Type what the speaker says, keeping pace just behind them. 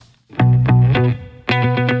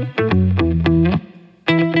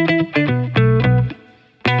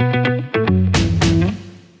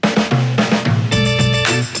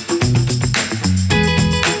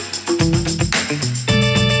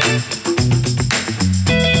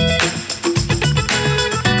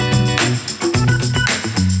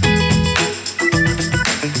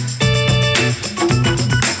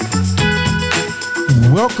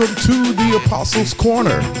welcome to the Apostles'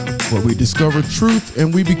 Corner, where we discover truth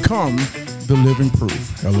and we become the living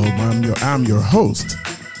proof. Hello, I'm your host,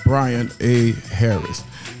 Brian A. Harris.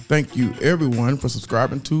 Thank you, everyone, for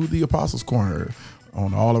subscribing to the Apostles' Corner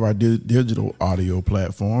on all of our digital audio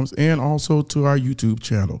platforms and also to our YouTube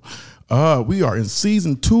channel. We are in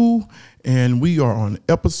season 2 and we are on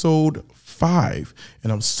episode 5,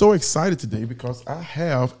 and I'm so excited today because I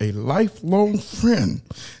have a lifelong friend.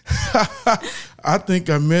 I think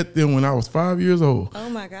I met them when I was 5 years old. Oh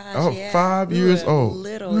my gosh! Oh, yeah. 5 years old.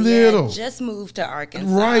 Little. Yeah, just moved to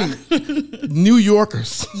Arkansas. Right, New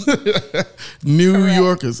Yorkers, New Correct.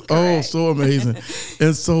 Yorkers. Oh, Correct. so amazing.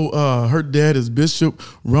 And so her dad is Bishop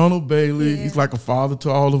Ronald Bailey. Yeah. He's like a father to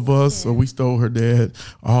all of us. So we stole her dad,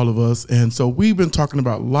 all of us. And so we've been talking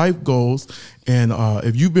about life goals. And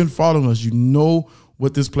if you've been following us, you know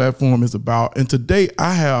what this platform is about. And today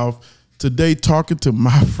talking to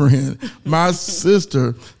my friend, my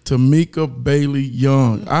sister, Tamika Bailey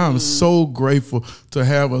Young. I am so grateful to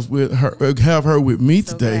have her with me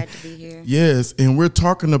So today. glad to be here. Yes, and we're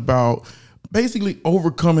talking about basically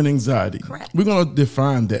overcoming anxiety. Correct. We're going to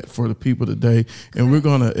define that for the people today, and we're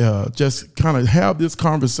going to just kind of have this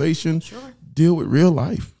conversation, deal with real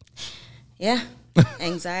life. Yeah,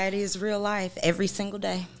 anxiety is real life every single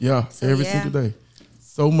day. Yeah, So, every yeah. single day.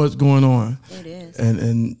 So much going on. It is.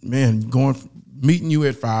 And man, meeting you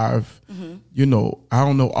at 5, you know, I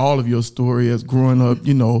don't know all of your story as growing up,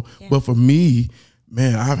 you know, but for me,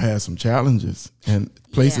 man, I've had some challenges and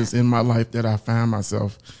places in my life that I found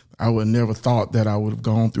myself. I would never thought that I would have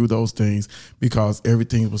gone through those things because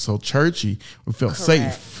everything was so churchy. We felt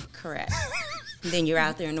safe. Correct. Then you're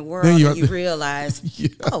out there in the world and you realize, this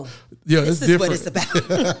it's is different. what it's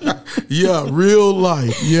about. Yeah, real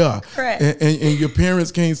life. Yeah. Correct. And your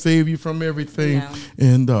parents can't save you from everything. No.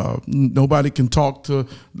 And nobody can talk to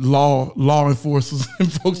law enforcers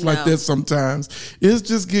and folks like that sometimes. It's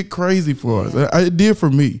just get crazy for us. It did for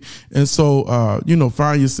me. And so,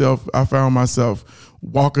 I found myself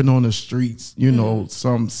walking on the streets, you know,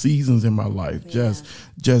 some seasons in my life,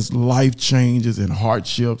 just life changes and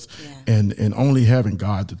hardships and only having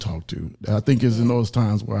God to talk to. I think it's in those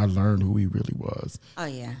times where I learned who he really was. Oh,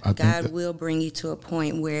 yeah. I think God will bring you to a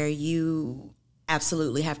point where you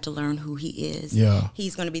absolutely have to learn who he is. Yeah.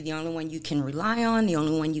 He's going to be the only one you can rely on, the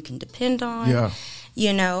only one you can depend on. Yeah.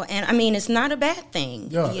 You know, and I mean, it's not a bad thing.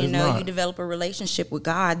 Yeah, you it's know, not. you develop a relationship with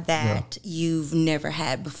God that you've never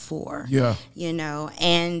had before. Yeah. You know,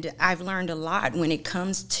 and I've learned a lot when it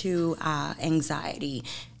comes to anxiety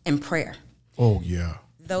and prayer. Oh, yeah.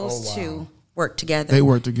 Those two work together. They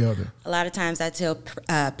work together. A lot of times I tell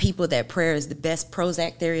people that prayer is the best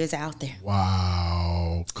Prozac there is out there.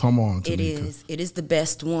 Wow. Come on, Tamika. It is. It is the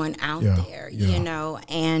best one out there, yeah. you know.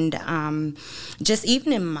 And just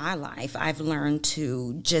even in my life, I've learned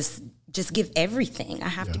to just give everything. I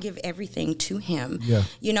have to give everything to him. Yeah.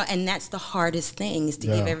 You know, and that's the hardest thing is to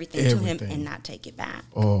give everything to him and not take it back.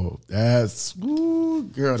 Oh,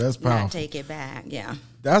 girl, that's powerful. Not take it back, yeah.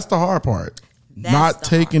 That's the hard part. That's Not the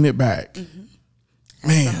taking it back. That's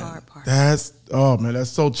Man, the hard part. that's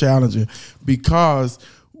so challenging because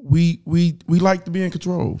we like to be in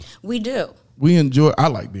control. We do. I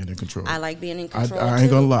like being in control. I like being in control. I ain't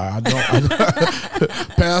gonna lie.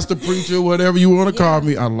 Pastor, preacher, whatever you want to call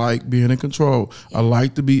me, I like being in control. I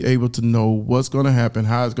like to be able to know what's going to happen,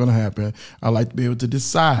 how it's going to happen. I like to be able to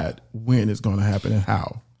decide when it's going to happen and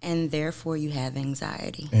how. And therefore you have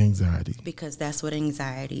anxiety. Anxiety. Because that's what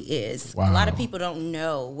anxiety is. Wow. A lot of people don't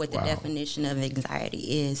know what the definition of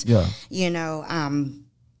anxiety is. Yeah. You know,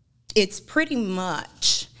 it's pretty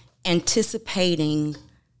much anticipating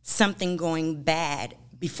something going bad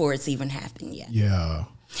before it's even happened yet. Yeah.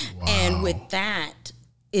 Wow. And with that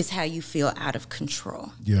is how you feel out of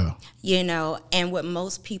control. Yeah. You know, and what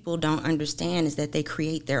most people don't understand is that they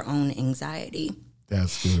create their own anxiety.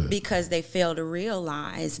 That's good. Because they fail to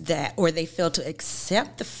realize that, or they fail to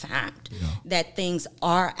accept the fact that things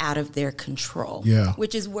are out of their control. Yeah.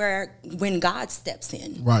 Which is when God steps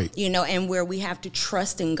in. Right. You know, and where we have to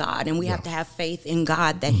trust in God and we have to have faith in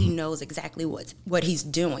God that he knows exactly what he's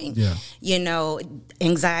doing. Yeah. You know,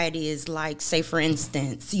 anxiety is like, say for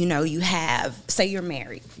instance, you know, say you're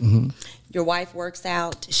married. Your wife works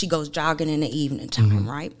out, she goes jogging in the evening time,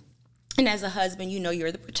 right? And as a husband, you know,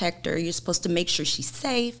 you're the protector. You're supposed to make sure she's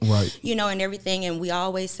safe, right? You know, and everything. And we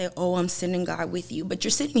always say, oh, I'm sending God with you. But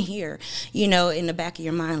you're sitting here, you know, in the back of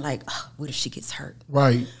your mind, like, oh, what if she gets hurt?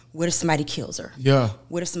 Right. What if somebody kills her? Yeah.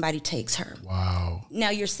 What if somebody takes her? Wow. Now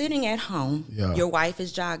you're sitting at home. Yeah. Your wife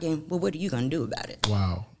is jogging. Well, what are you going to do about it?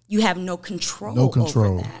 Wow. You have no control.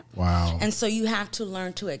 Over that. Wow. And so you have to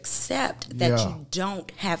learn to accept that you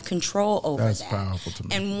don't have control over That's that. That's powerful to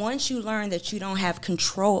me. And once you learn that you don't have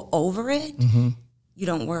control over it, you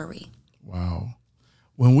don't worry. Wow.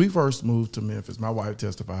 When we first moved to Memphis, my wife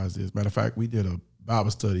testifies this. Matter of fact, we did a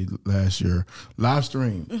Bible study last year, live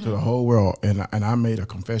stream to the whole world, and I made a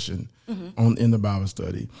confession in the Bible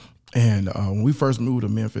study. And when we first moved to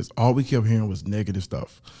Memphis, all we kept hearing was negative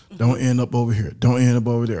stuff. Don't end up over here. Don't end up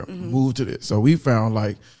over there. Move to this. So we found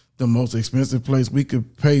like the most expensive place we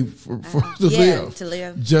could pay for to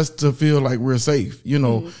live, just to feel like we're safe, you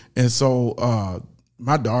know. And so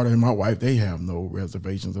my daughter and my wife, they have no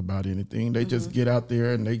reservations about anything. They just get out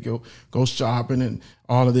there and they go shopping and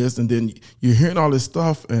all of this. And then you're hearing all this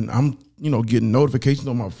stuff, and I'm, getting notifications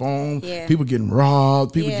on my phone. Yeah. People getting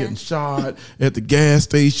robbed, people getting shot at the gas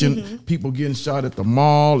station, people getting shot at the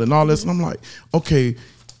mall and all this. And I'm like, okay,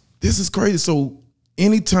 this is crazy. So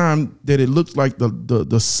anytime that it looked like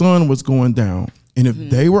the sun was going down, and if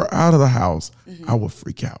they were out of the house, I would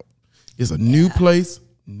freak out. It's a new place,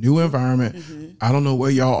 new environment. I don't know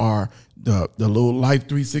where y'all are. The little Life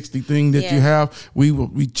 360 thing that you have,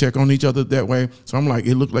 we check on each other that way. So I'm like,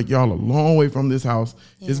 it looked like y'all a long way from this house.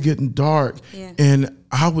 It's getting dark. And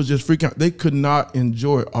I was just freaking out. They could not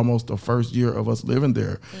enjoy almost the first year of us living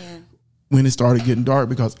there when it started getting dark,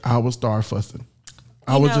 because I would start fussing.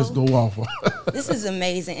 I would just go off. This is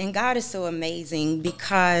amazing. And God is so amazing,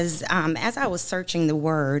 because as I was searching the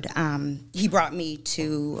word, he brought me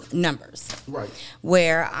to Numbers. Right.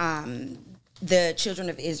 Where the children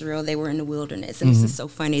of Israel, they were in the wilderness. And this is so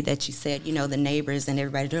funny that you said, the neighbors and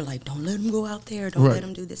everybody, they're like, don't let them go out there. Don't let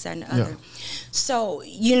them do this, that, and the other. So,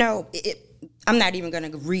 I'm not even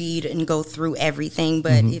going to read and go through everything,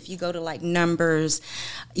 but if you go to like Numbers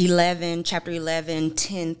 11, chapter 11,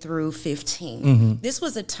 10 through 15, this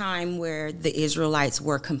was a time where the Israelites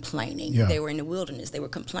were complaining. They were in the wilderness. They were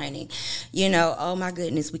complaining, oh my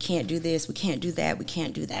goodness, we can't do this. We can't do that. We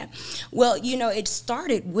can't do that. Well, it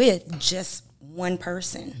started with just one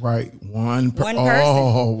person. Right. One person.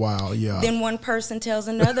 Oh, wow. Yeah. Then one person tells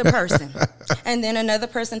another person. And then another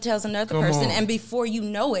person tells another person. And before you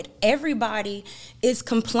know it, everybody is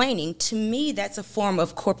complaining. To me, that's a form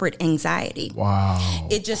of corporate anxiety. Wow.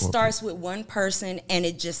 It just starts with one person, and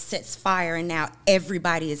it just sets fire. And now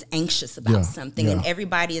everybody is anxious about something. And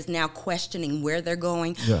everybody is now questioning where they're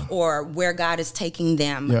going or where God is taking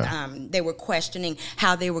them. They were questioning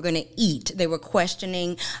how they were going to eat. They were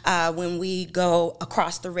questioning when we go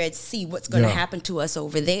across the Red Sea, what's going to happen to us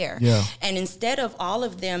over there. And instead of all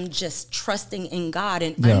of them just trusting in God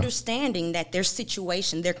and understanding that their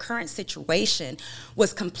situation, their current situation,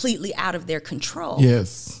 was completely out of their control,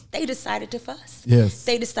 they decided to fuss.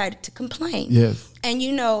 They decided to complain.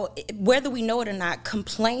 And whether we know it or not,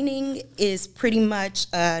 complaining is pretty much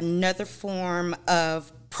another form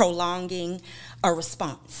of prolonging a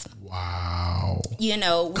response. Wow. We sit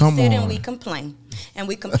and we complain. And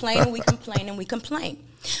we complain and we complain and we complain.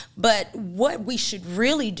 But what we should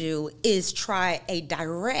really do is try a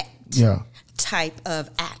direct type of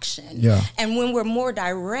action. And when we're more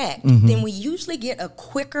direct, then we usually get a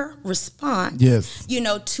quicker response,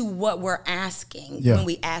 to what we're asking when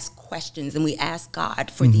we ask questions and we ask God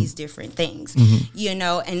for these different things,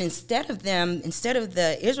 and instead of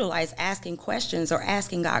the Israelites asking questions or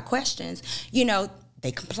asking God questions,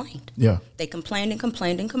 they complained. They complained and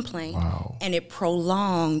complained and complained. Wow. And it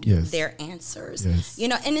prolonged their answers. And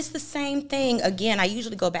it's the same thing. Again, I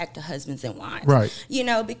usually go back to husbands and wives. Right.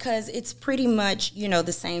 Because it's pretty much,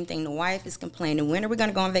 the same thing. The wife is complaining, when are we going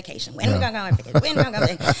to go on vacation? When are we going to go on vacation? When are we going to go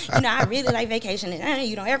on vacation? I really like vacation. And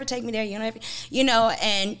you don't ever take me there. You don't ever,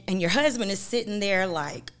 and your husband is sitting there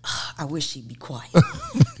like, oh, I wish she'd be quiet.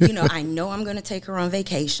 I know I'm going to take her on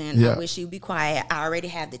vacation. I wish she'd be quiet. I already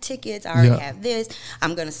have the tickets. I already have this.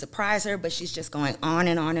 I'm going to surprise her, but she's just going on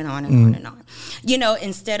and on and on and on and on.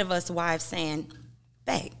 Instead of us wives saying,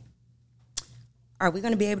 babe, are we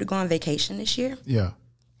going to be able to go on vacation this year?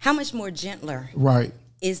 How much more gentler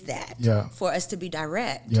is that for us to be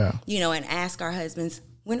direct, and ask our husbands,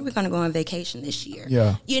 when are we going to go on vacation this year?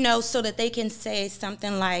 So that they can say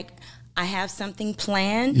something like, I have something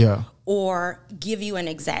planned, or give you an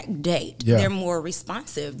exact date. They're more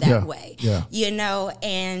responsive that way,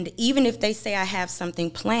 and even if they say I have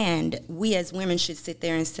something planned, we as women should sit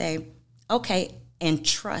there and say, okay, and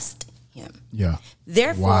trust him.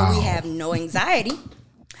 Therefore, we have no anxiety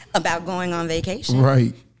about going on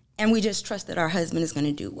vacation. And we just trust that our husband is going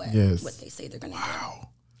to do what they say they're going to do.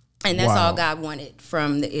 And that's all God wanted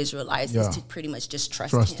from the Israelites, is to pretty much just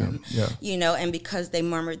trust him. And because they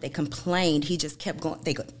murmured, they complained, he just kept going.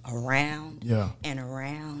 They go around and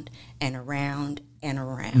around and around and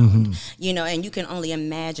around, you know, and you can only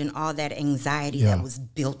imagine all that anxiety that was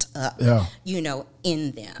built up, you know,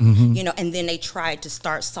 in them, you know, and then they tried to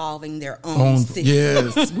start solving their own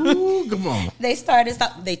Yes. Ooh, come on. They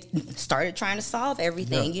started trying to solve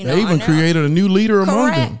everything, you know. They even created a new leader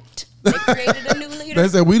among them. They created a new leader. They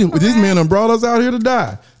said, these men done brought us out here to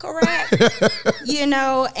die. Correct. You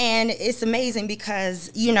know, and it's amazing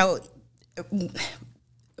because, you know,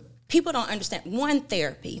 people don't understand. One,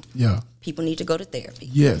 therapy. Yeah. People need to go to therapy.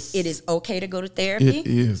 Yes. It is okay to go to therapy. It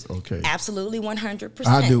is okay. Absolutely 100%.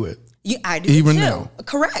 I do it. I do even too. Now.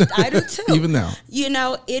 Correct. I do too. Even now. You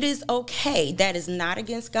know, it is okay. That is not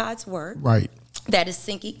against God's word. Right. That is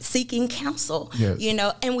seeking counsel, you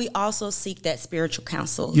know, and we also seek that spiritual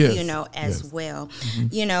counsel, you know, as well.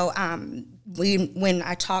 You know, when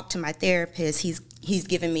I talk to my therapist, he's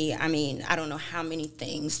given me, I mean, I don't know how many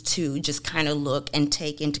things to just kind of look and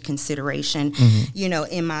take into consideration, you know,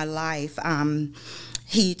 in my life.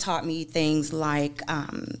 He taught me things like,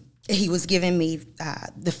 he was giving me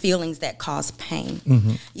the feelings that cause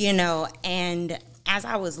pain, you know, and as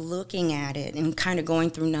I was looking at it and kind of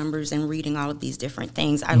going through numbers and reading all of these different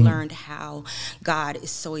things, I learned how God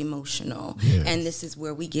is so emotional. Yes. And this is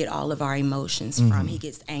where we get all of our emotions from. He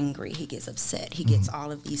gets angry, he gets upset, he gets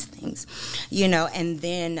all of these things, you know. And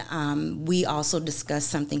then we also discussed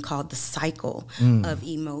something called the cycle of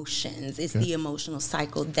emotions. It's the emotional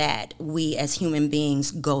cycle that we as human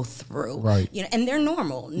beings go through. Right. You know, and they're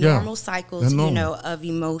normal cycles, you know, of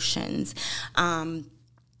emotions.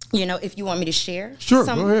 You know, if you want me to share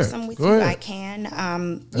some with you, I can.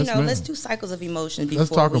 You know, let's do cycles of emotions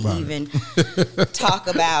before we even talk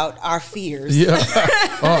about our fears. Yeah.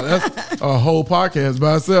 Oh, that's a whole podcast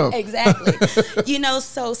by itself. Exactly. You know,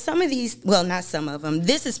 so some of these, well, not some of them,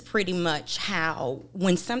 this is pretty much how,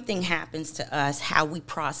 when something happens to us, how we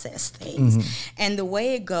process things. And the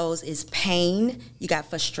way it goes is pain, you got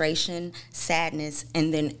frustration, sadness,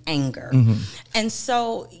 and then anger. And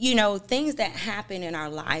so, you know, things that happen in our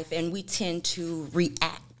life, and we tend to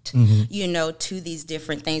react, you know, to these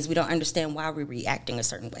different things. We don't understand why we're reacting a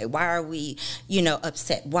certain way. Why are we, you know,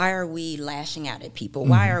 upset? Why are we lashing out at people?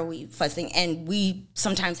 Why are we fussing? And we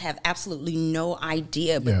sometimes have absolutely no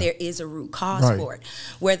idea, but there is a root cause for it.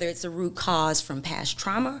 Whether it's a root cause from past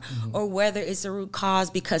trauma or whether it's a root cause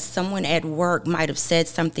because someone at work might have said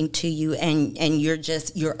something to you and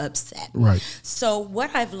you're upset. Right. So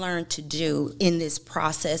what I've learned to do in this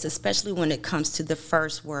process, especially when it comes to the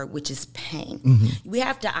first word, which is pain, we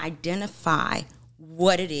have to identify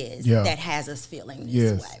what it is that has us feeling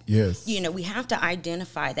this way. Yes. You know, we have to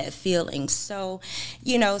identify that feeling. So,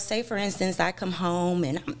 you know, say for instance, I come home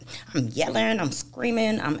and I'm yelling, I'm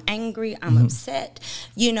screaming, I'm angry, I'm upset,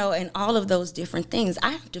 you know, and all of those different things.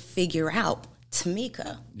 I have to figure out,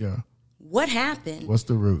 Tamika, what happened? What's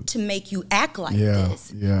the root to make you act like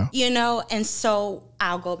this? Yeah. You know, and so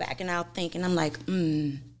I'll go back and I'll think, and I'm like,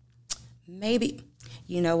 maybe.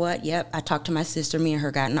 You know what? Yep, I talked to my sister. Me and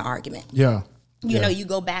her got in an argument. Yeah. You know, you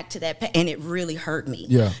go back to that, and it really hurt me.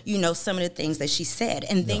 Yeah. You know, some of the things that she said.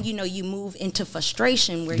 And then, you know, you move into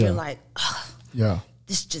frustration where you're like,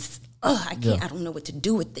 this just, I can't, I don't know what to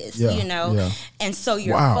do with this, you know? Yeah. And so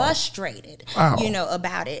you're frustrated, you know,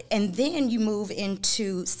 about it. And then you move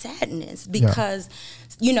into sadness because,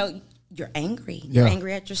 you know, you're angry. You're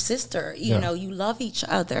angry at your sister. You know, you love each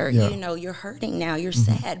other. You know, you're hurting now. You're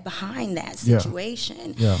sad behind that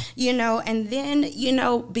situation. You know, and then, you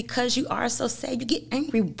know, because you are so sad, you get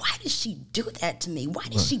angry. Why did she do that to me? Why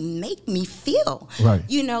did she make me feel,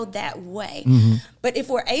 you know, that way? But if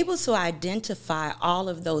we're able to identify all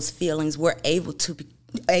of those feelings, we're able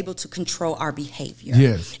to control our behavior.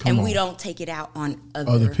 Yes, and we don't take it out on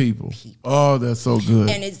other people. Oh, that's so good.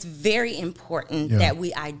 And it's very important that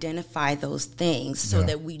we identify those things so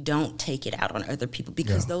that we don't take it out on other people,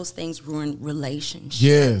 because those things ruin relationships.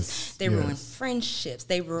 Yes. They ruin friendships.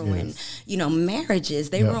 They ruin, you know, marriages.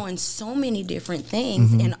 They ruin so many different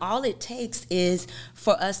things. And all it takes is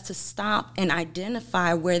for us to stop and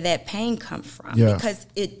identify where that pain comes from, because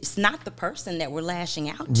it's not the person that we're lashing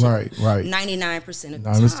out to. Right. 99% of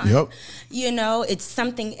time. You know, it's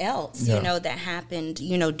something else, you know, that happened,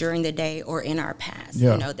 you know, during the day or in our past,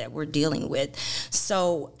 you know, that we're dealing with.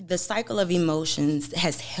 So the cycle of emotions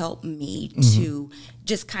has helped me to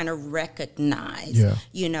just kind of recognize,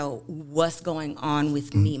 you know, what's going on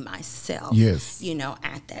with me, myself, you know,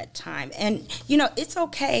 at that time. And, you know, it's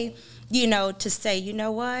okay, you know, to say, you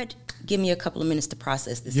know what, give me a couple of minutes to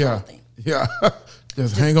process this whole thing. Yeah.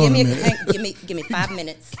 Just hang on a minute. Give me 5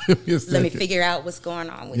 minutes. Give me a Let me second. figure out what's going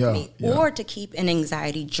on with me. Yeah. Or to keep an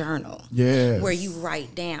anxiety journal. Yes. Where you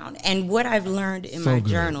write down. And what I've learned in my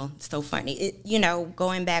journal, so funny,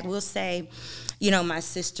 going back, we'll say, my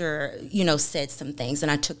sister, said some things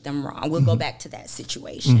and I took them wrong. We'll go back to that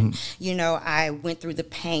situation. I went through the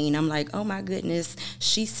pain. I'm like, oh my goodness,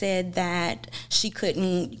 she said that she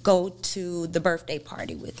couldn't go to the birthday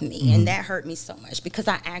party with me. And that hurt me so much because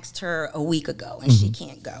I asked her a week ago and she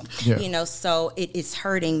can't go. Yeah. So it's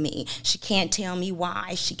hurting me. She can't tell me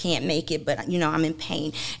why she can't make it, but I'm in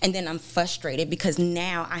pain. And then I'm frustrated because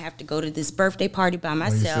now I have to go to this birthday party by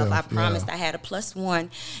myself. I promised I had a +1,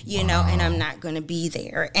 and I'm not going to be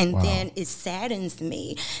there. And then it saddens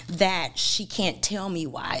me that she can't tell me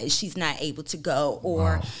why she's not able to go,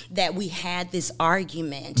 or that we had this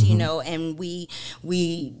argument, and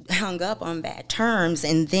we hung up on bad terms.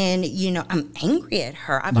 And then, I'm angry at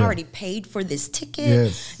her. I've already paid for this ticket.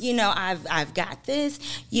 Yes. I've got this,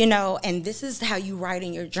 and this is how you write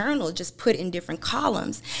in your journal, just put in different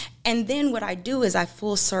columns. And then what I do is I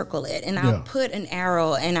full circle it and I'll put an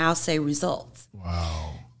arrow and I'll say results.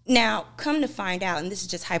 Wow. Now, come to find out, and this is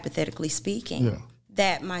just hypothetically speaking,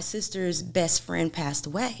 that my sister's best friend passed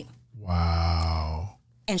away. Wow.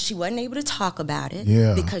 And she wasn't able to talk about it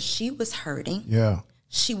because she was hurting. Yeah.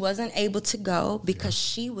 She wasn't able to go because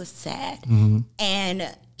she was sad.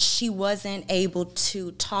 And she wasn't able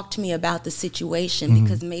to talk to me about the situation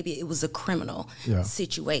because maybe it was a criminal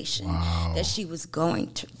situation that she was going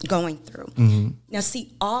through. Now,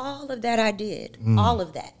 see, all of that I did, all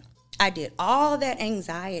of that. I did all that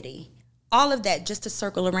anxiety, all of that just to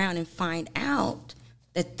circle around and find out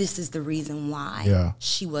that this is the reason why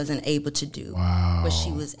she wasn't able to do what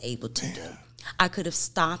she was able to do. I could have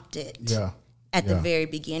stopped it at the very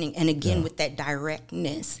beginning, and again with that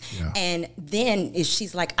directness. And then if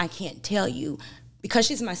she's like, I can't tell you, because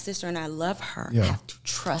she's my sister and I love her, I have to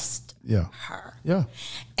trust her. Yeah.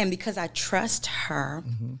 And because I trust her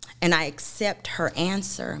and I accept her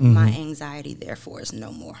answer, my anxiety therefore is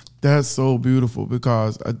no more. That's so beautiful,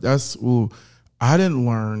 because I didn't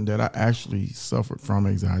learn that I actually suffered from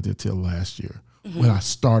anxiety until last year when I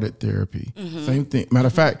started therapy. Same thing. Matter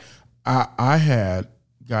of fact, I had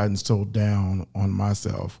gotten so down on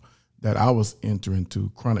myself that I was entering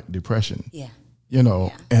into chronic depression.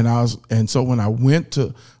 And so when I went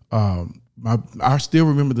to I still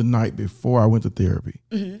remember the night before I went to therapy.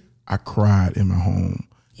 I cried in my home.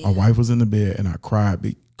 My wife was in the bed and I cried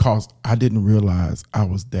because I didn't realize I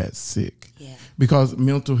was that sick. Because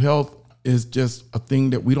mental health is just a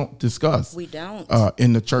thing that we don't discuss. We don't.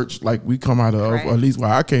 In the church, like we come out of, or at least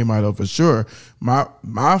where I came out of for sure.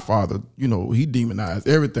 My father, he demonized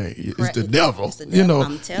everything. It's the devil. It's the devil.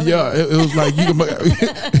 I'm telling you. It was like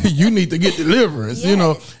you need to get deliverance,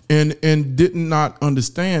 and did not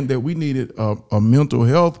understand that we needed a mental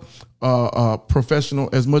health professional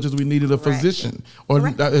as much as we needed a physician, or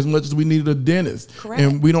as much as we needed a dentist.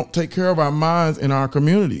 And we don't take care of our minds in our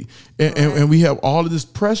community, and we have all of this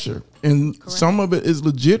pressure, and some of it is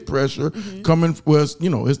legit pressure coming was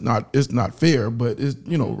it's not fair, but it's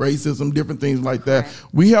racism, different things like that.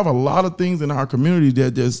 We have a lot of things in our community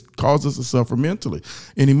that just cause us to suffer mentally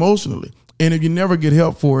and emotionally. And if you never get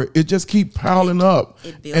help for it, it just keep piling up.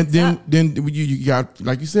 It builds and then you got,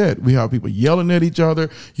 like you said, we have people yelling at each other.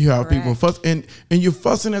 You have people fussing, and you're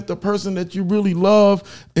fussing at the person that you really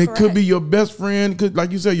love. It could be your best friend,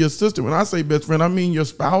 like you said, your sister. When I say best friend, I mean your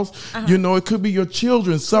spouse. It could be your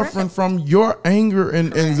children suffering from your anger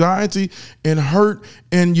and anxiety and hurt.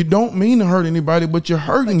 And you don't mean to hurt anybody, but you're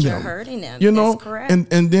hurting them. You're hurting them. That's correct.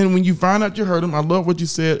 And then when you find out you hurt them, I love what you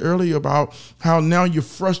said earlier about how now you're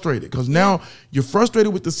frustrated, because now you're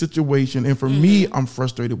frustrated with the situation. And for me, I'm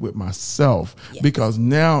frustrated with myself because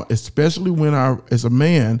now, especially when as a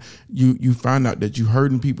man, you find out that you're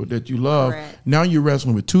hurting people that you love. Now you're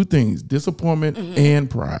wrestling with two things: disappointment and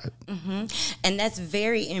pride. And that's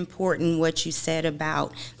very important, what you said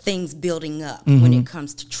about things building up when it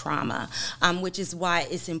comes to trauma, which is why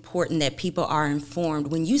it's important that people are informed.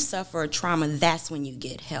 When you suffer a trauma, that's when you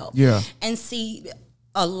get help. And see,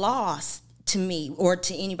 a loss to me or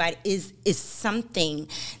to anybody is something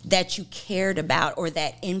that you cared about or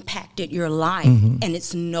that impacted your life, and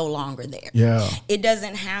it's no longer there. It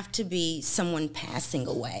doesn't have to be someone passing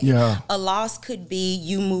away. A loss could be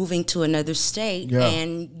you moving to another state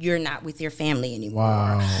and you're not with your family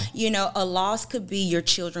anymore. A loss could be your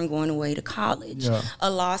children going away to college. A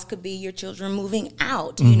loss could be your children moving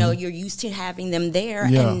out. You're used to having them there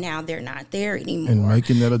and now they're not there anymore. And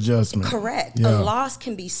making that adjustment. A loss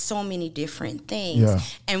can be so many different different things. Yeah.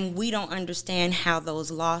 And we don't understand how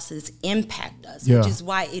those losses impact us, Yeah. which is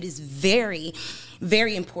why it is very,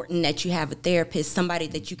 very important that you have a therapist, somebody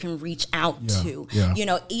that you can reach out Yeah. to. Yeah. You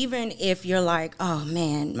know, even if you're like, oh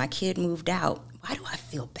man, my kid moved out. Why do I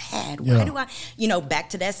feel bad? Yeah. Why do I, back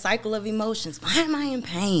to that cycle of emotions. Why am I in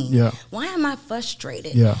pain? Yeah. Why am I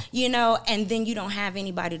frustrated? Yeah. And then you don't have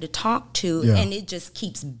anybody to talk to, Yeah. and it just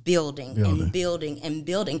keeps building and building and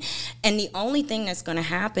building. And the only thing that's going to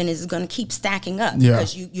happen is it's going to keep stacking up Yeah.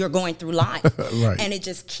 because you're going through life. Right. And it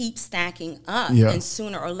just keeps stacking up. Yeah. And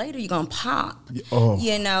sooner or later, you're going to pop. Oh.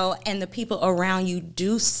 And the people around you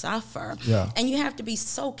do suffer. Yeah. And you have to be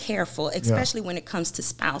so careful, especially when it comes to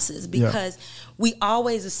spouses, because we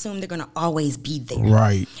always assume they're going to always be there.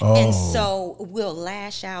 Right. Oh. And so we'll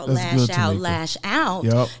lash out, That's good, Tamika. lash out,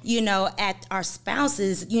 Yep. at our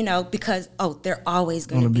spouses, because, they're always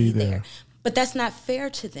going to be there. But that's not fair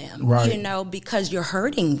to them, Right. because you're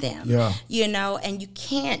hurting them, Yeah. and you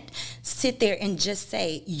can't sit there and just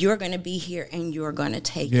say, you're going to be here and you're going to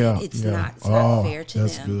take Yeah, it. It's yeah. not fair to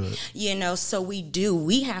that's them. good. So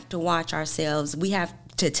we have to watch ourselves. We have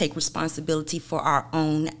to take responsibility for our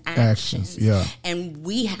own actions. Yeah. And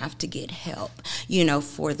we have to get help,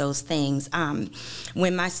 for those things.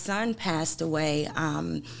 When my son passed away,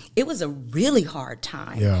 it was a really hard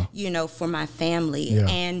time, for my family. Yeah.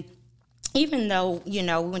 And even though, we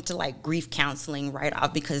went to like grief counseling right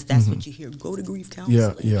off because that's what you hear, go to grief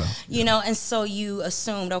counseling. Yeah. And so you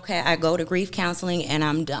assumed, okay, I go to grief counseling and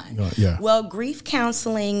I'm done. Yeah. Well, grief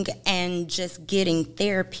counseling and just getting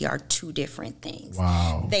therapy are two different things.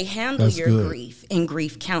 Wow. They handle That's your good. grief in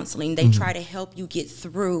grief counseling. They try to help you get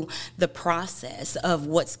through the process of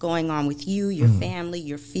what's going on with you, your family,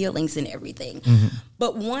 your feelings and everything.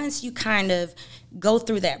 But once you kind of go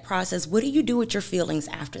through that process, what do you do with your feelings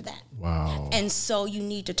after that? Wow. And so you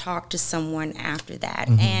need to talk to someone after that.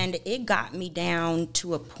 And it got me down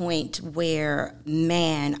to a point where,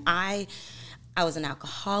 man, I was an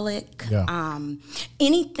alcoholic. Yeah.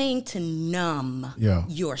 Anything to numb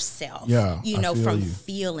yourself, Yeah, from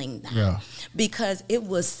feeling that. Yeah. Because it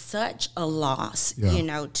was such a loss,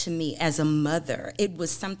 to me as a mother. It was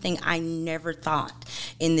something I never thought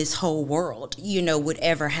in this whole world, would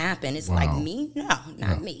ever happen. It's like, me? No,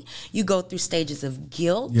 not me. You go through stages of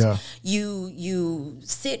guilt. Yeah. You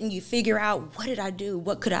sit and you figure out, what did I do?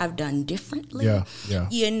 What could I have done differently? Yeah.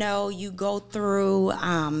 You go through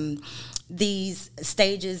these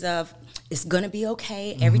stages of, it's going to be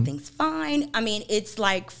okay, everything's fine. I mean, it's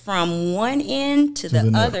like from one end to the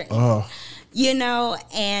other end.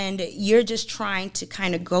 And you're just trying to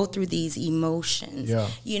kind of go through these emotions,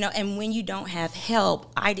 and when you don't have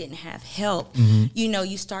help, I didn't have help,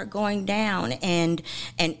 you start going down and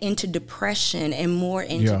into depression and more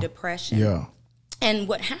into depression. Yeah. And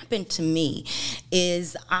what happened to me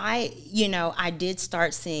is I did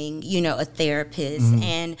start seeing, a therapist,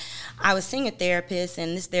 and I was seeing a therapist,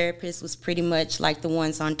 and this therapist was pretty much like the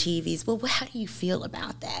ones on TVs. Well, how do you feel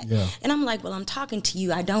about that? Yeah. And I'm like, well, I'm talking to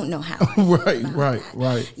you. I don't know how I feel about that.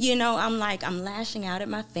 Right. I'm like, I'm lashing out at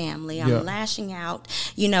my family. I'm lashing out,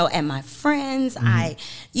 at my friends.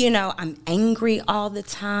 I'm angry all the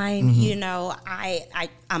time.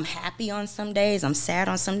 I'm happy on some days. I'm sad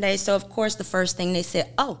on some days. So, of course, the first thing they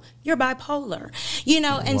said, oh, you're bipolar.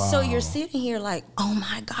 And so you're sitting here like, oh,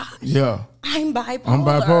 my God. Yeah. I'm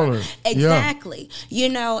bipolar. Exactly.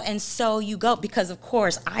 And so you go, because, of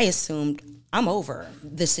course, I assumed I'm over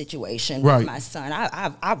the situation with my son.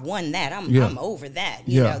 I've won that. I'm over that.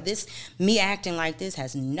 This me acting like this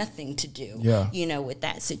has nothing to do, with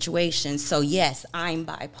that situation. So, yes, I'm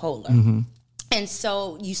bipolar. And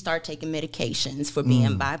so you start taking medications for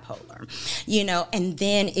being bipolar, and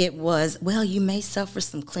then it was, well, you may suffer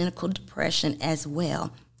some clinical depression as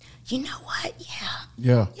well. You know what?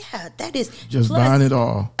 Yeah, that is. Just buying it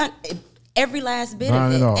all. Every last bit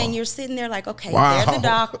of it. And you're sitting there like, okay, they're the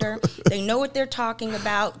doctor. They know what they're talking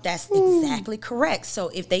about. That's exactly correct. So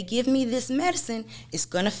if they give me this medicine, it's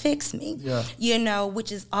going to fix me. Yeah.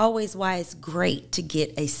 Which is always why it's great to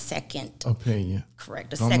get a second opinion.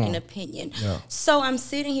 Correct. Second opinion. Yeah. So I'm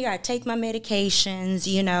sitting here, I take my medications,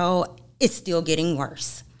 it's still getting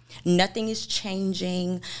worse. Nothing is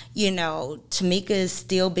changing, Tamika is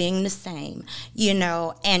still being the same,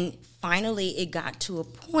 and finally it got to a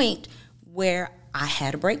point where I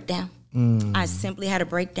had a breakdown. I simply had a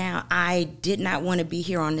breakdown. I did not want to be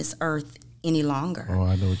here on this earth any longer. Oh,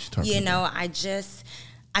 I know what you're talking about.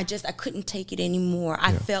 I couldn't take it anymore.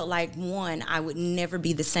 I felt like, one, I would never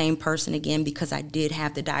be the same person again because I did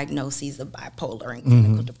have the diagnoses of bipolar and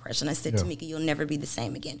clinical depression. I said, Tamika, you'll never be the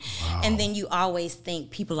same again. Wow. And then you always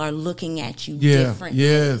think people are looking at you differently.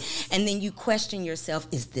 Yes. And then you question yourself,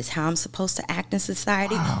 is this how I'm supposed to act in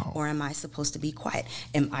society? Wow. Or am I supposed to be quiet?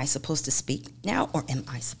 Am I supposed to speak now or am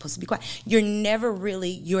I supposed to be quiet? You're never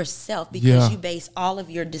really yourself because you base all of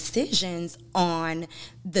your decisions on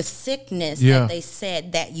the sickness that they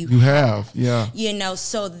said that you have. You know,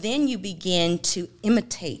 so then you begin to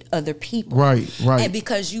imitate other people. Right. And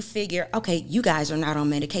because you figure, okay, you guys are not on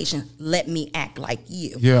medication, let me act like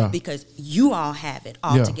you. Because you all have it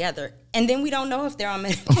all together. And then we don't know if they're on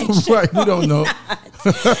medication. Right, we don't know.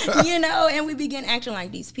 You know, and we begin acting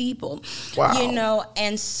like these people. Wow. You know,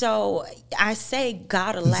 and so I say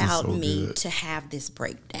God allowed me to have this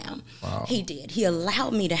breakdown. Wow. He did. He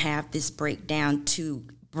allowed me to have this breakdown to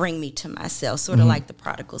bring me to myself, sort of like the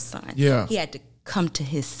prodigal son. Yeah. He had to come to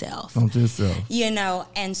himself. You know,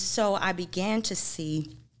 and so I began to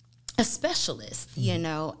see a specialist, you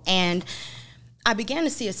know, and I began to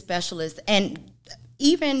see a specialist. And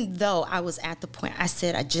even though I was at the point, I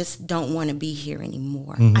said, I just don't want to be here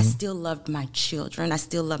anymore. I still loved my children. I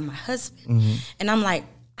still love my husband. And I'm like,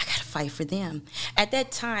 I got to fight for them. At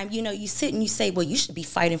that time, you know, you sit and you say, well, you should be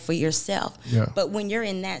fighting for yourself. But when you're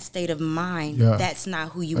in that state of mind, that's not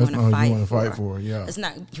who you want to fight for. That's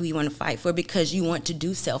not who you want to fight for because you want to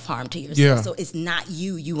do self-harm to yourself. So it's not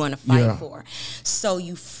you want to fight for. So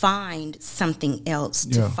you find something else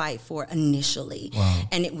to fight for initially.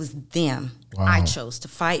 And it was them I chose to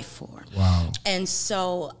fight for. And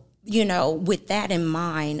so, you know, with that in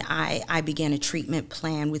mind, I began a treatment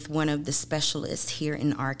plan with one of the specialists here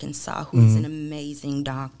in Arkansas, who's an amazing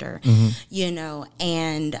doctor, you know,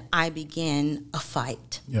 and I began a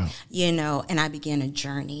fight, you know, and I began a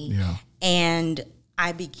journey. And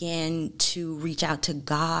I began to reach out to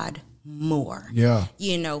God more,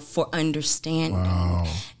 you know, for understanding.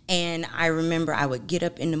 And I remember I would get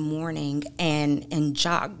up in the morning and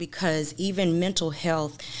jog because even mental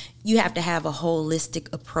health, you have to have a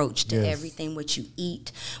holistic approach to everything, what you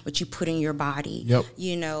eat, what you put in your body,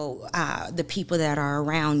 you know, the people that are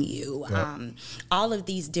around you. All of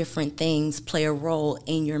these different things play a role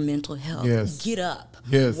in your mental health. Get up.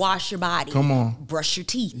 Wash your body. Come on. Brush your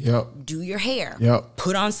teeth. Do your hair.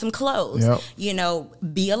 Put on some clothes. You know,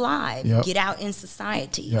 be alive. Get out in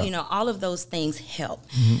society. You know, all of those things help.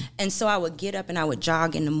 And so I would get up and I would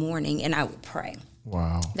jog in the morning and I would pray.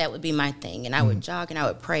 Wow. That would be my thing. And I would jog and I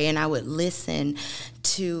would pray and I would listen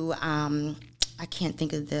to, I can't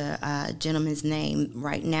think of the gentleman's name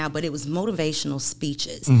right now, but it was motivational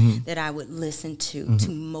speeches that I would listen to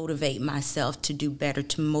motivate myself to do better,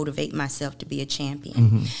 to motivate myself to be a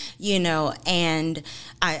champion, you know, and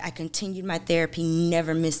I continued my therapy,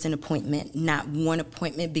 never missed an appointment, not one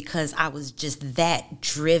appointment because I was just that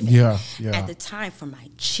driven. At the time for my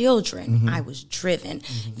children, I was driven.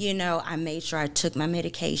 You know, I made sure I took my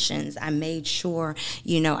medications. I made sure,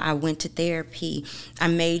 you know, I went to therapy. I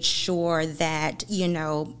made sure that, you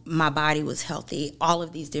know, my body was healthy, all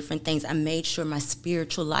of these different things. I made sure my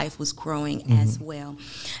spiritual life was growing as well.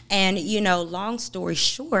 And, you know, long story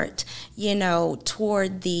short, you know,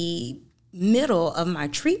 toward the middle of my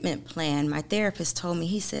treatment plan, my therapist told me,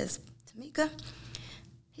 he says, Tamika,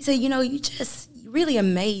 he said, you know, you really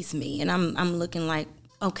amaze me. And I'm looking like,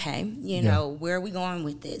 okay, you know, where are we going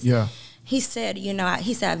with this? He said, you know,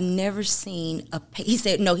 he said, I've never seen he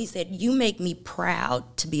said, you make me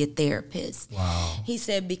proud to be a therapist. Wow. He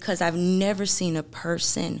said, because I've never seen a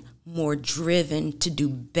person more driven to do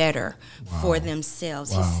better for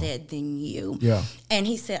themselves, he said, than you. And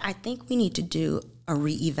he said, I think we need to do a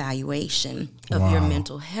reevaluation of your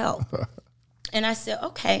mental health. And I said,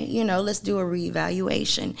 okay, you know, let's do a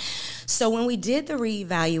reevaluation. So when we did the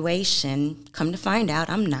reevaluation, come to find out,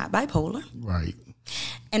 I'm not bipolar. Right.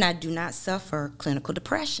 And I do not suffer clinical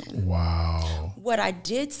depression. Wow. What I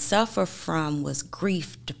did suffer from was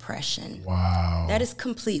grief depression. Wow. That is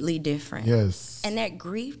completely different. Yes. And that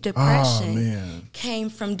grief depression came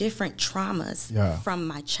from different traumas from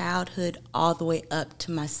my childhood all the way up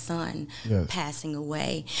to my son passing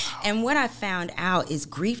away. And what I found out is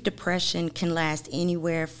grief depression can last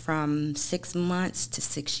anywhere from 6 months to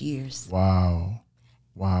 6 years. Wow.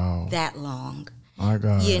 That long. My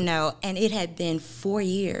God. You know, and it had been 4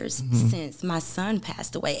 years since my son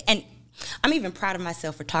passed away. And I'm even proud of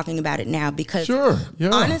myself for talking about it now because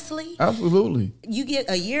honestly, absolutely, you get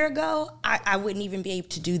a year ago, I wouldn't even be able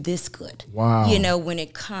to do this good. Wow. You know, when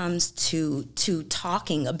it comes to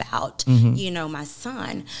talking about, you know, my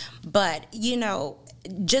son. But, you know,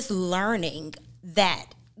 just learning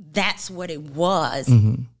that that's what it was,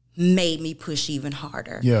 made me push even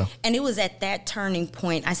harder. Yeah. And it was at that turning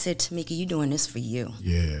point I said, Tamika, you doing this for you.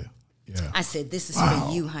 Yeah. Yeah. I said, this is for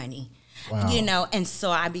you, honey. Wow. You know, and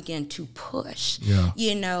so I began to push, Yeah.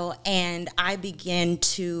 you know, and I began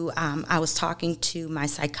to, I was talking to my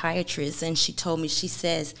psychiatrist, and she told me, she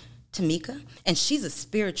says, Tamika, and she's a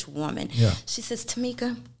spiritual woman. Yeah. She says,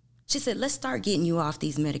 Tamika, she said, let's start getting you off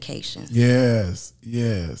these medications. Yes.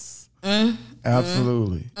 Yes.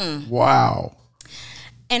 Absolutely. Wow.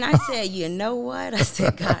 And I said, you know what? I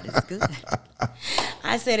said, God is good.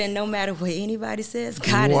 I said, and no matter what anybody says,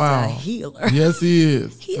 God is a healer. Yes, he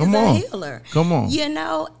is. He Come is on. a healer. Come on. You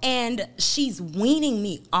know, and she's weaning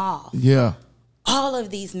me off Yeah. all of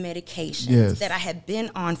these medications Yes. that I had been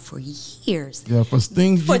on for years. Yeah. For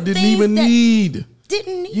things For you didn't things even that- need.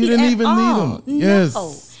 Didn't need You didn't at even all. need them. Yes.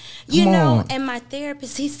 No. You Come know, on. and my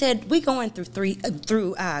therapist, he said, we going through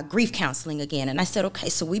grief counseling again. And I said, okay,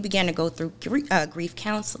 so we began to go through grief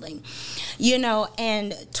counseling, you know,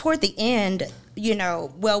 and toward the end, you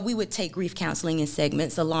know, well, we would take grief counseling in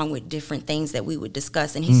segments along with different things that we would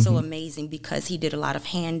discuss. And he's so amazing because he did a lot of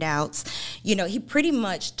handouts. You know, he pretty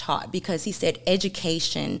much taught, because he said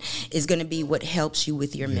education is going to be what helps you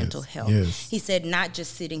with your mental health. Yes. He said, not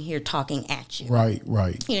just sitting here talking at you. Right.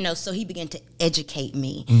 Right. You know, so he began to educate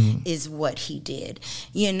me, is what he did,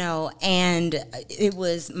 you know, and it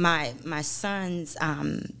was my son's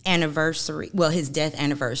anniversary, well, his death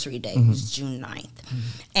anniversary day was June 9th.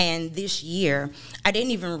 And this year, I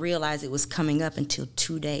didn't even realize it was coming up until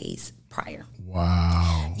 2 days prior.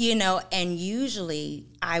 Wow. You know, and usually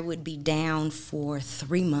I would be down for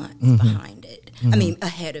 3 months behind it. I mean,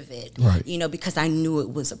 ahead of it, Right. you know, because I knew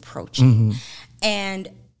it was approaching. And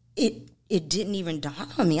it didn't even dawn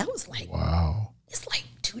on me. I was like, Wow. it's like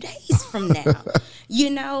 2 days from now, you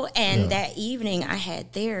know? And that evening I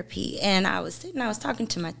had therapy, and I was talking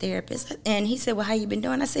to my therapist, and he said, well, how you been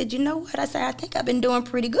doing? I said, you know what? I said, I think I've been doing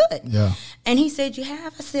pretty good. Yeah. And he said, you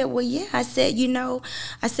have? I said, well, yeah. I said, you know,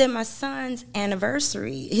 I said, my son's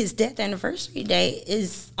anniversary, his death anniversary day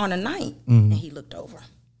is on a night. And he looked over.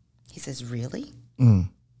 He says, really? And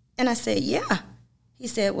I said, yeah. He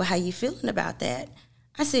said, well, how you feeling about that?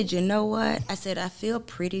 I said, you know what? I said, I feel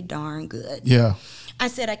pretty darn good. Yeah. I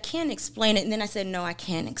said, I can't explain it. And then I said, no, I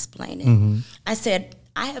can't explain it. I said,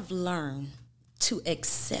 I have learned to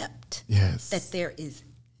accept Yes. that there is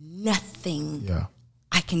nothing Yeah.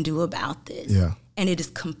 I can do about this. Yeah. And it is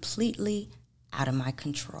completely out of my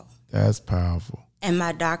control. That's powerful. And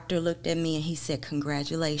my doctor looked at me and he said,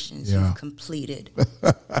 congratulations, Yeah. you've completed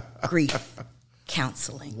grief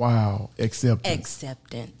counseling. Wow. Acceptance.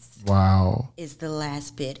 Acceptance Wow. is the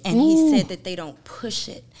last bit. And he said that they don't push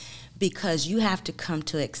it because you have to come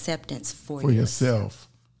to acceptance for yourself.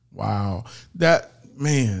 Wow. That,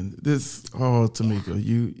 man, Tamika,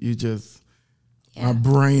 you just, my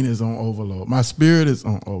brain is on overload. My spirit is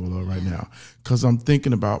on overload right now because I'm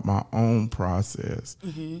thinking about my own process.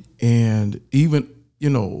 And even, you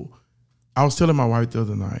know, I was telling my wife the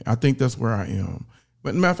other night, I think that's where I am.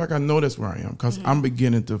 But matter of fact, I know that's where I am because I'm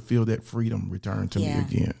beginning to feel that freedom return to me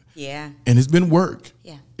again. Yeah. And it's been work.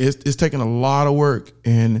 Yeah. It's taken a lot of work.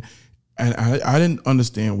 And I didn't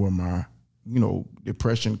understand where my, you know,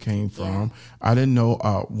 depression came from. I didn't know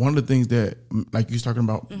one of the things that, like you was talking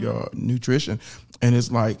about your nutrition, and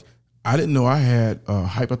it's like I didn't know I had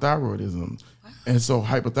hypothyroidism. And so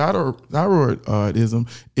hypothyroidism,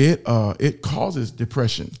 it causes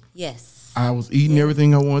depression. Yes. I was eating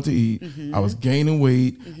everything I wanted to eat. I was gaining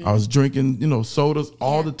weight. I was drinking, you know, sodas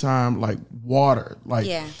all the time, like water. Like,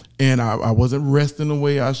 and I wasn't resting the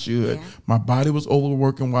way I should. My body was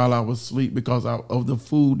overworking while I was asleep because of the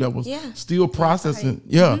food that was still processing.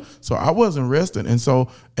 So I wasn't resting. And so,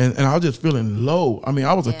 and I was just feeling low. I mean,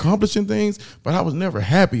 I was accomplishing things, but I was never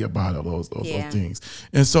happy about all those things.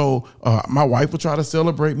 And so my wife would try to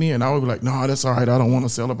celebrate me, and I would be like, no, that's all right. I don't want to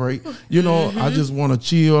celebrate. You know, I just want to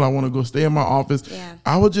chill. I want to go stay in my office.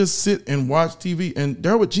 I would just sit and watch TV. And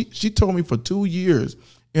she told me for 2 years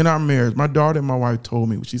in our marriage, my daughter and my wife told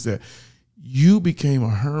me, she said, you became a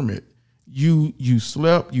hermit. You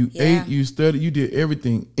slept, you ate, you studied, you did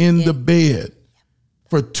everything in the bed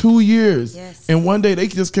for 2 years. And one day they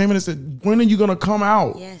just came in and said, when are you going to come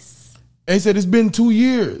out? And they said, it's been 2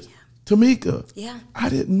 years. Tamika, I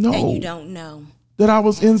didn't know. And you don't know. That I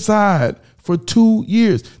was inside for 2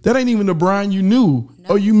 years. That ain't even the Brian you knew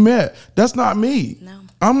or you met. That's not me. No.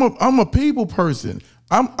 I'm a people person.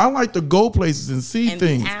 I like to go places and see and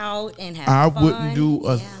things. Be out and have I fun. wouldn't do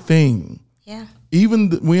a thing.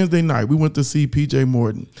 Even Wednesday night, we went to see PJ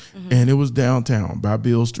Morton, and it was downtown by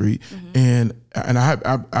Beale Street. And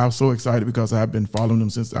I was so excited because I've been following him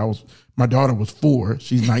since my daughter was 4.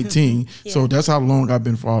 She's 19. So that's how long I've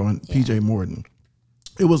been following PJ Morton.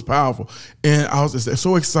 It was powerful. And I was just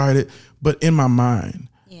so excited. But in my mind,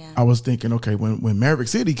 I was thinking, okay, when Maverick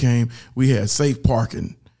City came, we had safe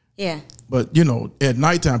parking. Yeah. But, at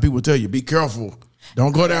nighttime, people tell you, be careful.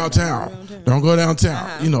 Don't go downtown. Don't go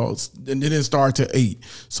downtown. And it didn't start till 8.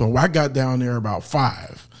 So I got down there about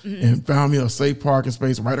 5 and found me a safe parking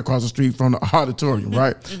space right across the street from the auditorium,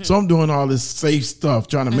 right? So I'm doing all this safe stuff,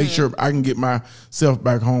 trying to make sure I can get myself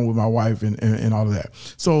back home with my wife and all of that.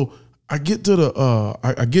 So I get to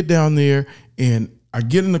I get down there and I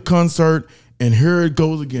get in the concert. And here it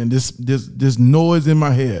goes again, this noise in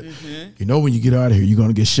my head. When you get out of here, you're going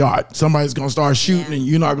to get shot. Somebody's going to start shooting and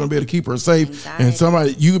you're not going to be able to keep her safe.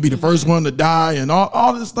 Anxiety. And you could be the first one to die and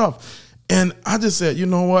all this stuff. And I just said, you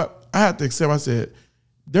know what? I had to accept. I said,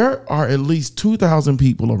 there are at least 2,000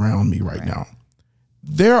 people around me right now.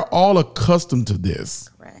 They're all accustomed to this.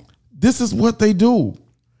 Correct. This is what they do.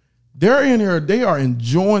 They're in here. They are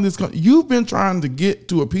enjoying this. You've been trying to get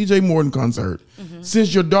to a PJ Morton concert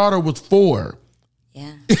since your daughter was 4.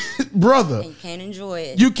 Yeah. Brother. And you can't enjoy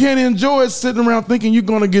it. You can't enjoy it sitting around thinking you're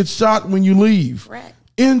going to get shot when you leave. Correct.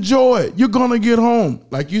 Enjoy it. You're going to get home.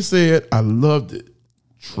 Like you said, I loved it.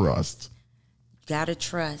 Trust. Gotta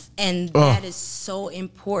trust. And that is so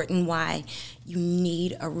important, why you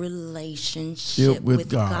need a relationship with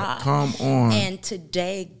God. Come on. And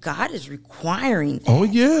today, God is requiring that. Oh,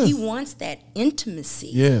 yes. He wants that intimacy,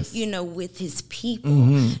 yes, with his people.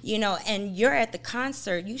 And you're at the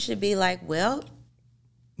concert, you should be like, well,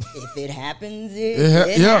 if it happens,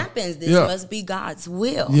 it happens. This must be God's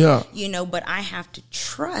will. Yeah. But I have to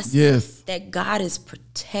trust that God is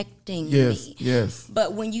protecting me. Yes.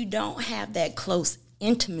 But when you don't have that close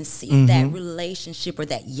intimacy, that relationship, or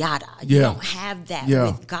that you don't have that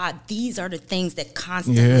with God, these are the things that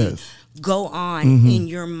constantly go on in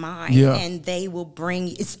your mind, and they will bring,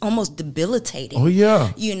 it's almost debilitating. Oh,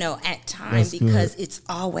 yeah. At times, because it's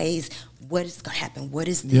always, what is going to happen? What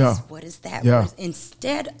is this? What is that? Yeah.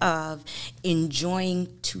 Instead of enjoying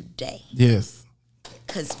today. Yes.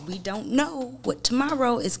 Because we don't know what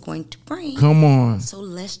tomorrow is going to bring. Come on. So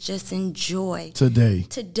let's just enjoy today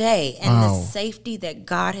and the safety that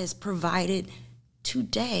God has provided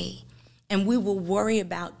today. And we will worry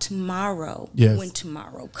about tomorrow when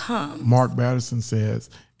tomorrow comes. Mark Batterson says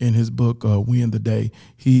in his book, Win the Day,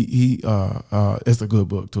 it's a good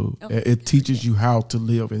book too. It teaches you how to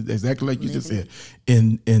live, exactly like you just said,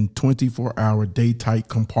 in 24-hour day tight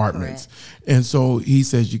compartments. Correct. And so he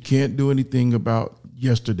says you can't do anything about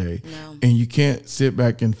yesterday, and you can't sit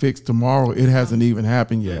back and fix tomorrow. It hasn't even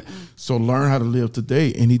happened yet. So learn how to live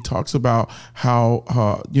today. And he talks about how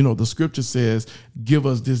the scripture says, give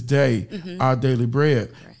us this day our daily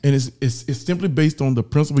bread. And it's simply based on the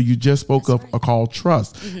principle you just spoke of, called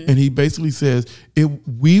trust. And he basically says,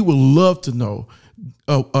 we would love to know,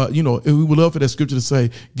 we would love for that scripture to say,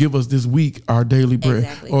 give us this week our daily bread,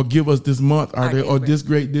 or give us this month our daily, or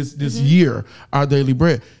this year our daily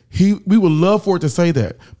bread. We would love for it to say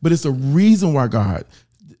that, but it's a reason why God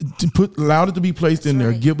allowed it to be placed in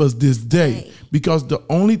there. Give us this day, because the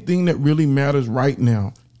only thing that really matters right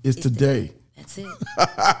now is today. That's it.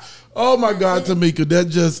 Oh my God, Tamika, that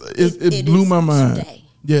just it blew my mind. Today.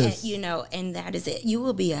 Yes, and that is it. You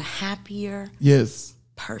will be a happier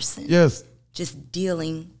person. Yes, just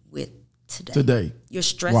dealing with today. Your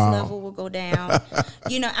stress level will go down.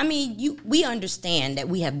 We understand that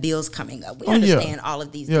we have bills coming up. We understand all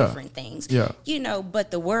of these different things. Yeah. But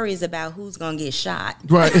the worry is about who's going to get shot.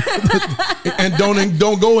 Right. And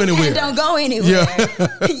don't go anywhere. And don't go anywhere.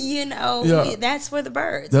 That's for the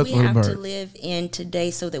birds. We have to live in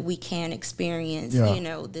today so that we can experience,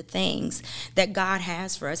 the things that God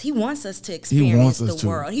has for us. He wants us to experience the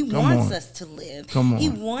world. He wants us to live. He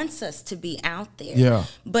wants us to be out there. Yeah.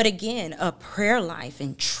 But again, a prayer life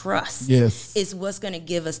and trust is what's going to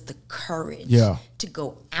give us the courage to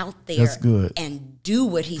go out there and do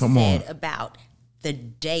what he said about the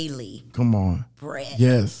daily bread.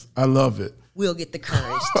 Yes, I love it. We'll get the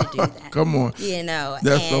courage to do that. Come on.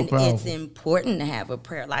 That's so powerful. It's important to have a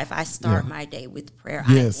prayer life. I start my day with prayer.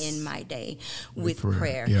 I end my day with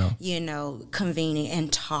prayer. Convening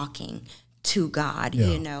and talking to God, Yeah.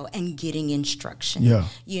 you know, and getting instruction, Yeah.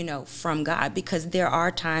 you know, from God, because there are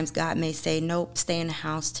times God may say, nope, stay in the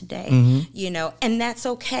house today, you know, and that's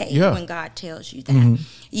okay Yeah. when God tells you that,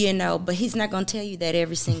 you know, but he's not going to tell you that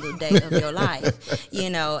every single day of your life, you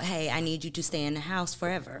know, hey, I need you to stay in the house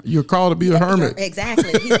forever. You're called to be a hermit.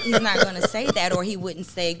 Exactly. He's not going to say that, or he wouldn't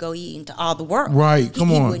say go ye into all the world. Right, come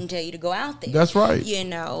he on. wouldn't tell you to go out there. That's right. You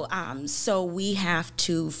know, so we have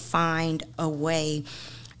to find a way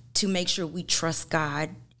to make sure we trust God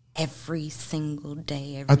every single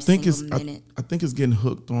day, every single minute. I think it's getting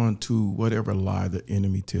hooked on to whatever lie the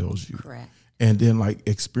enemy tells you. Correct. And then like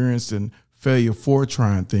experiencing failure for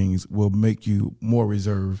trying things will make you more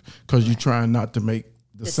reserved because you're trying not to make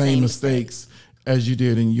the same mistakes as you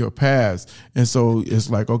did in your past. And so it's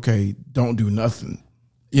like, okay, don't do nothing.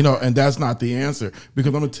 You know, and that's not the answer.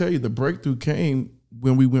 Because I'm going to tell you, the breakthrough came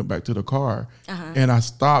when we went back to the car. And I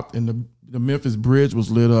stopped and the Memphis Bridge was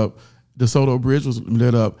lit up. The Soto Bridge was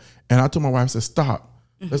lit up. And I told my wife, I said, stop.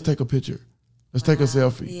 Let's take a picture. Let's take a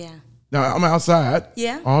selfie. Yeah. Now, I'm outside.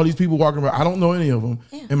 Yeah. All these people walking around. I don't know any of them.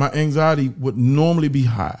 Yeah. And my anxiety would normally be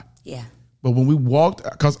high. Yeah. But when we walked,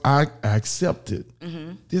 because I accepted,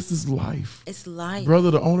 this is life. It's life.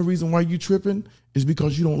 Brother, the only reason why you tripping is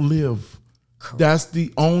because you don't live. Correct. That's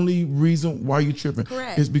the only reason why you tripping.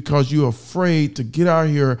 Correct. It's because you're afraid to get out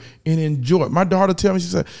here and enjoy it. My daughter tell me, she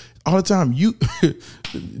said, all the time, you,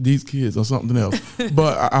 these kids are something else.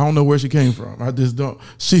 But I don't know where she came from. I just don't.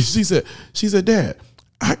 She said, Dad,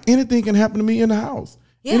 anything can happen to me in the house.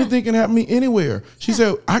 Yeah. Anything can happen to me anywhere. She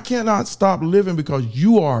said, I cannot stop living because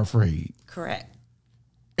you are afraid. Correct.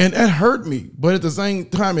 And that hurt me. But at the same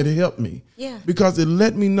time, it helped me. Yeah. Because it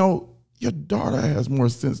let me know your daughter has more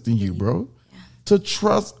sense than you, bro. Yeah. To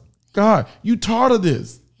trust God. You taught her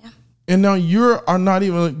this. Yeah. And now you are not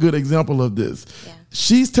even a good example of this. Yeah.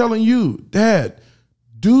 She's telling you, Dad,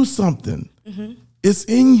 do something. It's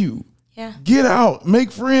in you. Yeah. Get out,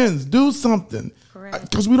 make friends, do something. Correct.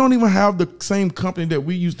 Because we don't even have the same company that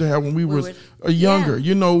we used to have when we were younger. Yeah.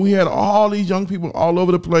 You know, we had all these young people all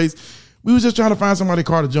over the place. We was just trying to find somebody's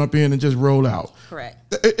car to jump in and just roll out. Correct.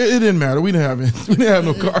 It didn't matter. We didn't have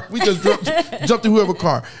no car. We just jumped in whoever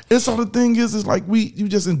car. And so the thing is like you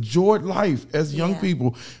just enjoyed life as young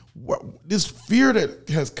people. This fear that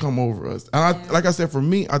has come over us. And like I said, for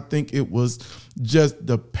me, I think it was just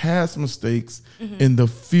the past mistakes and the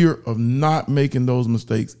fear of not making those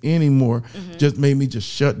mistakes anymore just made me just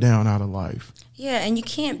shut down out of life. Yeah, and you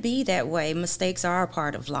can't be that way. Mistakes are a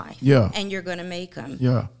part of life. Yeah. And you're going to make them.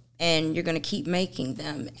 Yeah. And you're going to keep making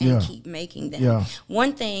them and keep making them. Yeah.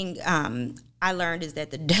 One thing I learned is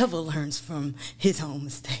that the devil learns from his own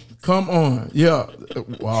mistakes. Come on. Yeah.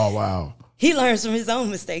 Wow. He learns from his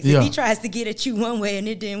own mistakes. Yeah. If he tries to get at you one way and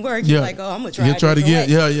it didn't work, Yeah. you're like, oh, I'm going to try He'll try it again.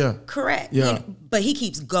 way. Yeah. Correct. Yeah. You know, but he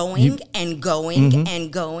keeps going and going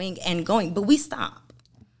and going and going. But we stop.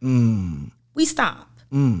 We stop.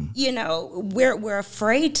 You know, we're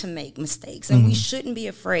afraid to make mistakes, and we shouldn't be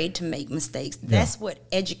afraid to make mistakes. That's what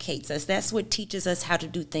educates us. That's what teaches us how to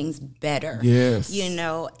do things better. Yes. You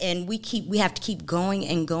know, and we have to keep going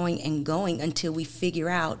and going and going until we figure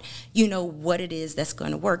out, you know, what it is that's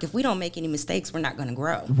going to work. If we don't make any mistakes, we're not going to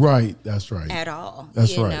grow. Right. That's right. At all.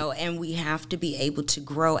 That's you right. know, and we have to be able to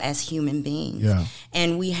grow as human beings. Yeah.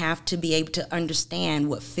 And we have to be able to understand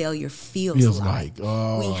what failure feels like.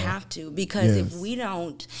 Oh. We have to, because Yes.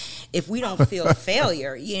 if we don't feel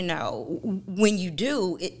failure, you know, when you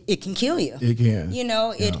do, it can kill you. It can. You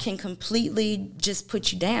know, it can completely just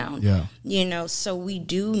put you down. Yeah. You know, so we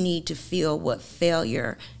do need to feel what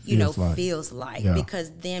failure, feels like. Yeah. Because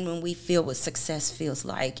then when we feel what success feels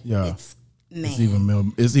like, Yeah. it's It's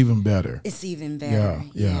even better. It's even better.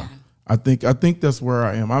 Yeah. I think that's where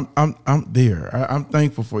I am. I'm there. I'm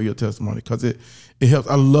thankful for your testimony because it helps.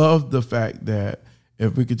 I love the fact that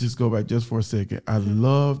if we could just go back just for a second, I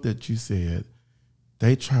love that you said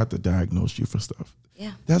they tried to diagnose you for stuff.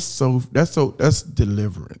 Yeah. That's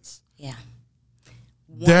deliverance. Yeah.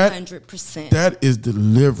 100%. That is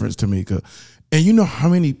deliverance to me. And you know how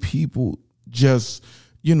many people just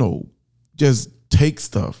take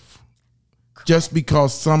stuff just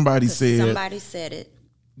because somebody said it.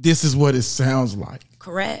 This is what it sounds like.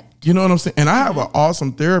 Correct. You know what I'm saying? And I have an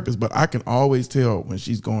awesome therapist, but I can always tell when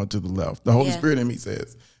she's going to the left. The Holy Spirit in me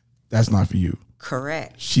says, that's not for you.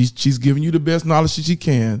 Correct. She's giving you the best knowledge that she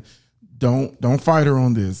can. Don't fight her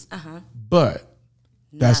on this. But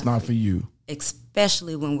that's not for you.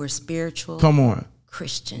 Especially when we're spiritual. Come on.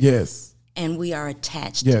 Christians. Yes. And we are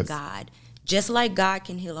attached to God. Just like God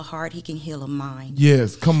can heal a heart, he can heal a mind.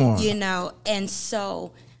 Yes, come on. You know, and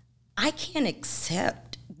so I can't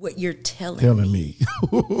accept what you're telling me.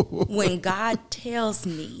 When God tells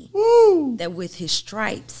me Woo. that with his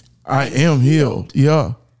stripes I am healed.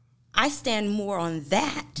 Yeah. I stand more on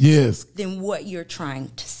that Yes. than what you're trying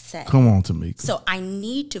to say. Come on, Tamika. So I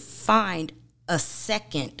need to find a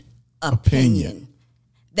second opinion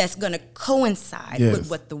that's going to coincide with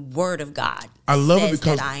what the Word of God I love says it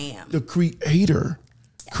because that I am. the Creator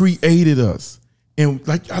created us. And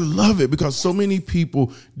like I love it because so many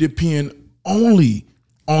people depend only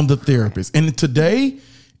on the therapist. And today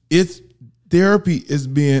therapy is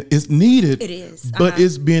needed. It is. But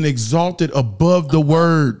it's being exalted above the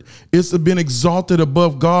word. It's been exalted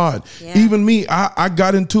above God. Yeah. Even me, I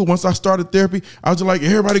got into it once I started therapy. I was just like,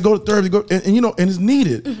 everybody go to therapy, and it's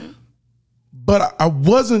needed. Mm-hmm. But I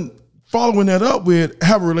wasn't following that up with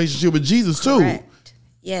have a relationship with Jesus too.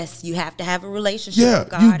 Yes, you have to have a relationship with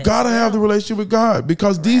God. You got to have the relationship with God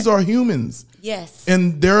because these are humans. Yes.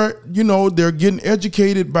 And they're getting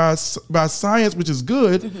educated by science, which is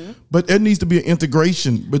good, but there needs to be an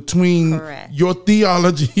integration between your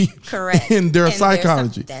theology and their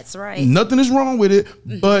psychology. That's right. Nothing is wrong with it,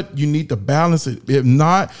 but you need to balance it. If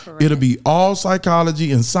not, it'll be all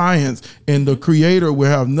psychology and science, and the Creator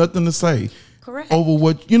will have nothing to say. Over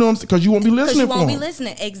what, because you won't be listening for them. You won't be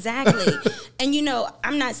listening. Exactly. And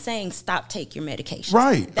I'm not saying stop take your medication.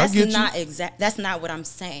 Right. That's not that's not what I'm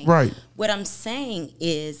saying. Right. What I'm saying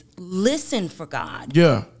is listen for God.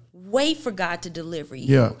 Yeah. Wait for God to deliver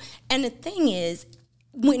you. Yeah. And the thing is,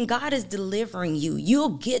 when God is delivering you,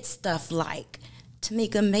 you'll get stuff like,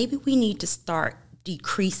 Tamika, maybe we need to start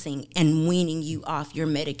decreasing and weaning you off your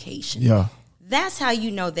medication. Yeah. That's how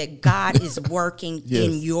you know that God is working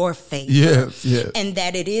in your favor. Yes. And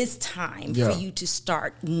that it is time for you to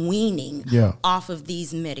start weaning off of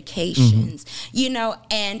these medications.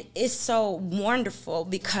 And it's so wonderful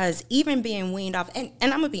because even being weaned off, and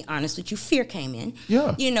I'm going to be honest with you, fear came in.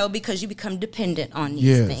 Yeah. Because you become dependent on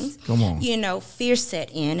these things. Come on. Fear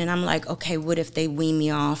set in, and I'm like, okay, what if they wean me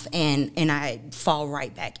off and I fall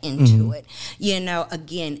right back into it?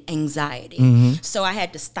 Again, anxiety. So I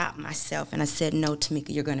had to stop myself, and I said, no, Tamika,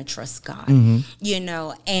 you're going to trust God, and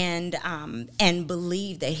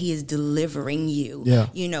believe that he is delivering you,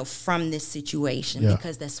 from this situation,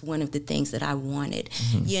 because that's one of the things that I wanted,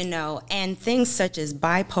 and things such as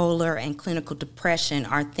bipolar and clinical depression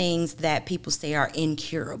are things that people say are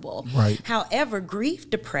incurable. Right. However,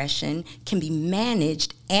 grief depression can be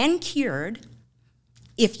managed and cured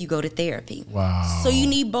if you go to therapy. Wow. So you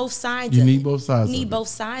need both sides of it. You need both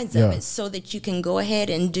sides of it so that you can go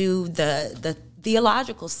ahead and do the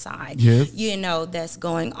theological side, that's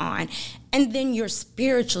going on. And then your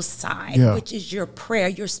spiritual side, which is your prayer,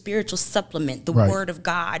 your spiritual supplement, the Word of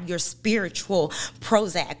God, your spiritual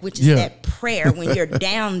Prozac, which is that prayer when you're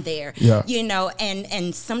down there,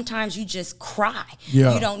 and sometimes you just cry.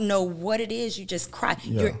 You don't know what it is, you just cry.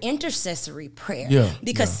 Your intercessory prayer,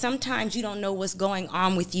 because sometimes you don't know what's going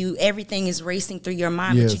on with you. Everything is racing through your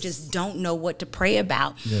mind, but you just don't know what to pray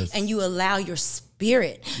about. And you allow your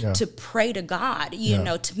spirit to pray to God,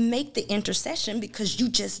 to make the intercession because you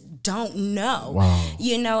just don't know.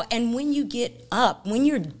 Wow. And when you get up, when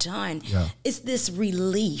you're done, it's this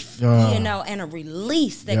relief, and a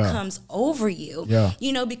release that comes over you,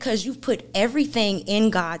 because you've put everything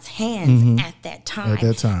in God's hands at that time.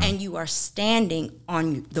 And you are standing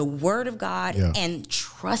on the Word of God and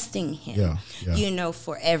trusting him,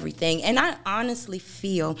 for everything. And I honestly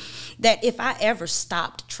feel that if I ever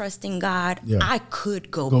stopped trusting God, I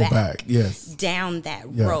could go back down that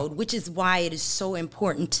road, which is why it is so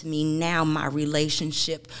important to me now. My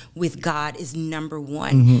relationship with God is number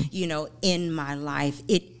one, in my life.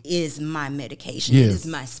 It is my medication. It is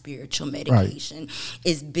my spiritual medication,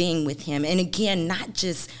 is being with him. And again, not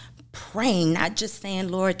just praying, not just saying,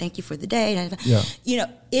 Lord, thank you for the day.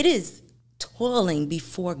 It is toiling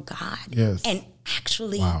before God and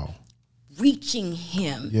actually reaching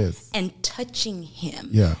him and touching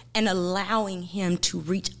him and allowing him to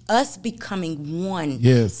reach us, becoming one,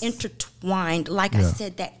 intertwined. Like I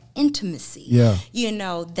said, that intimacy,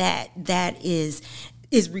 that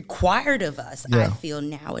is required of us, I feel,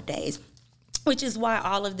 nowadays. Which is why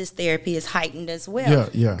all of this therapy is heightened as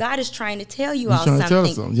well. God is trying to tell you all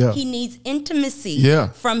something. He needs intimacy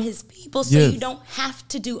from his people, so you don't have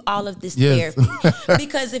to do all of this therapy.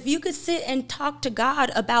 Because if you could sit and talk to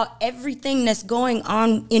God about everything that's going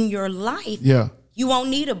on in your life, you won't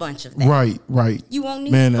need a bunch of that. Right. You won't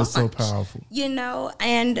need Man, a that's bunch, so powerful.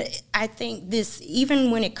 And I think this,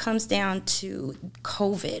 even when it comes down to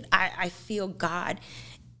COVID, I feel God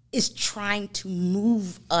is trying to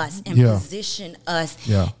move us and position us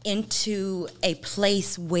into a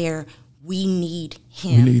place where we need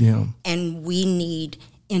him. And we need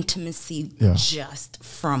intimacy just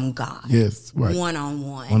from God. Yes, right.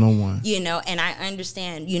 One-on-one. One-on-one. You know, and I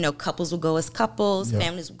understand, you know, couples will go as couples,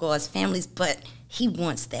 families will go as families, but he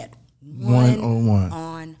wants that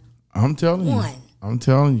one-on-one. I'm telling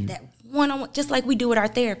you. That one-on-one, just like we do with our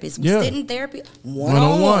therapists. We sit in therapy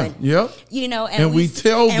one-on-one. Yep. You know, and we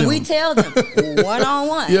tell them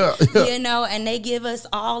one-on-one. Yeah. You know, and they give us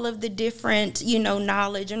all of the different, you know,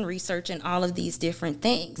 knowledge and research and all of these different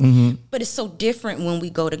things. Mm-hmm. But it's so different when we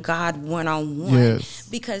go to God one-on-one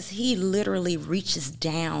because he literally reaches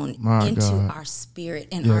down into our spirit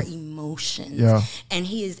and our emotions. Yeah. And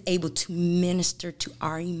he is able to minister to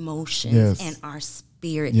our emotions and our spirit.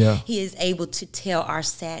 He is able to tell our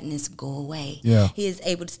sadness go away. He is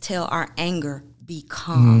able to tell our anger be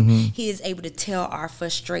calm. He is able to tell our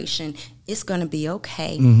frustration it's going to be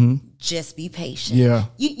okay. Just be patient.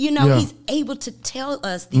 You know, he's able to tell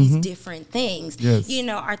us these different things. You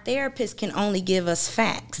know, our therapist can only give us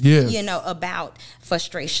facts, you know, about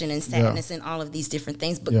frustration and sadness and all of these different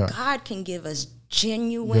things. But God can give us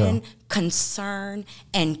genuine concern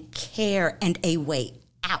and care and a way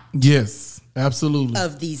out. Yes. Absolutely.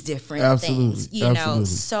 Of these different things. You know,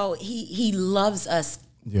 so he loves us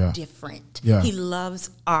different. He loves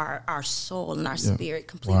our soul and our spirit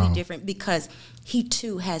completely different because he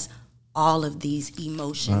too has all of these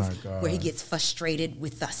emotions where he gets frustrated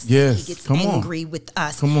with us. He gets angry with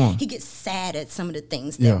us. He gets sad at some of the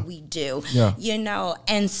things that we do. You know,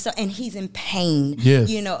 and he's in pain.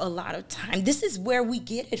 You know, a lot of time. This is where we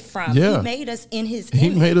get it from. He made us in his image. He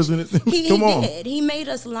made us in his image. He did. He made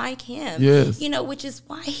us like him. You know, which is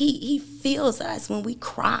why he feels us when we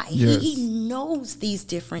cry. He knows these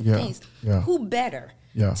different things. Who better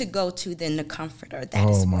to go to than the comforter? That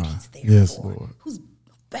is what he's there for. Lord. Who's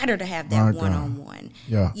better to have that one-on-one,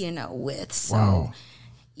 you know, with. So,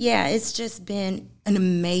 it's just been an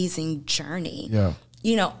amazing journey.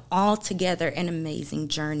 You know, altogether an amazing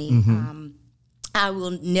journey. I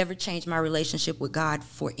will never change my relationship with God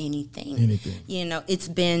for anything. You know, it's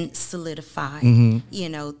been solidified, you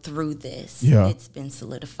know, through this. It's been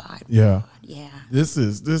solidified. This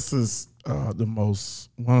is one of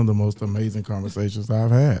the most amazing conversations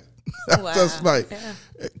I've had. Just like,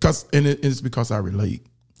 and it's because I relate.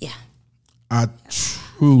 I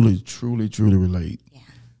truly relate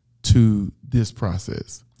to this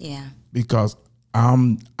process. Because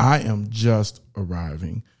I am just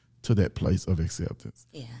arriving to that place of acceptance.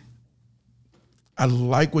 I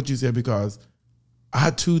like what you said because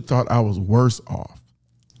I too thought I was worse off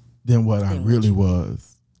than what I really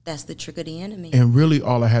was. That's the trick of the enemy. And really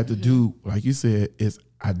all I had to do, like you said, is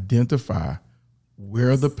identify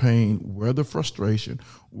where the pain, where the frustration,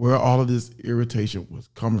 where all of this irritation was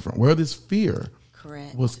coming from, where this fear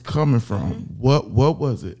was coming from. What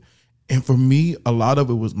was it? And for me, a lot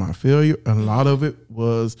of it was my failure, and a lot of it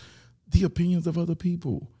was the opinions of other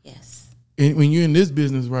people. And when you're in this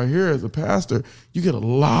business right here as a pastor, you get a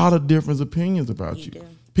lot of different opinions about you.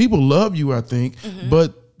 People love you, I think,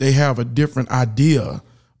 but they have a different idea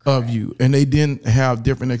of you, and they didn't have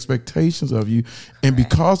different expectations of you. And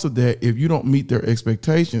because of that, if you don't meet their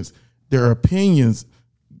expectations, their opinions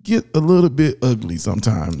get a little bit ugly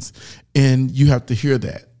sometimes, and you have to hear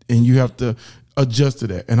that, and you have to adjust to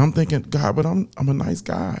that. And I'm thinking, God, but I'm a nice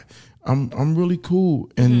guy. I'm really cool.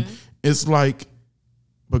 And it's like,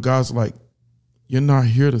 but God's like, you're not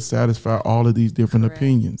here to satisfy all of these different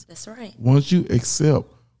opinions. That's right. Once you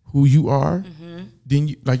accept who you are, then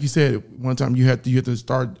you, like you said, one time you had to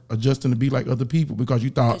start adjusting to be like other people because you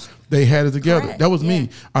thought they had it together. That was me.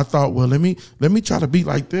 I thought, well, let me try to be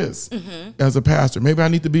like this as a pastor. Maybe I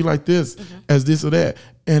need to be like this as this or that.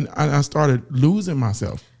 And I started losing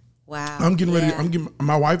myself. Wow. I'm getting ready.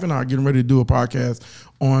 My wife and I are getting ready to do a podcast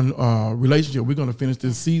on relationship. We're going to finish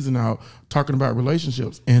this season out talking about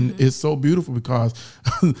relationships. And it's so beautiful because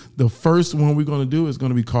the first one we're going to do is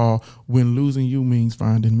going to be called When Losing You Means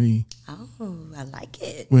Finding Me. Oh, I like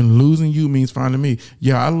it. When losing you means finding me.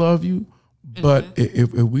 Yeah, I love you, but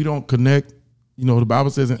if we don't connect, you know, the Bible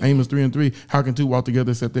says in Amos 3:3, how can two walk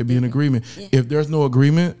together except there be an agreement? If there's no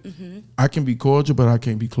agreement, I can be cordial, but I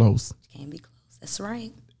can't be close. Can't be close. That's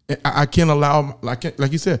right. I can't allow, like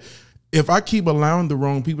you said, if I keep allowing the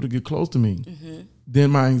wrong people to get close to me, then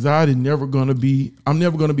my anxiety I'm never going to be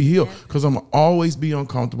healed because I'm always be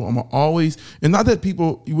uncomfortable. I'm always, and not that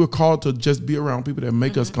we're called to just be around people that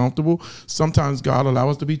make us comfortable. Sometimes God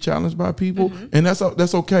allows us to be challenged by people, and that's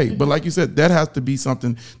okay. But like you said, that has to be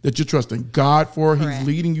something that you're trusting God for. Correct. He's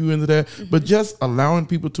leading you into that. But just allowing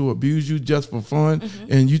people to abuse you just for fun,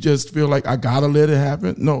 and you just feel like I gotta let it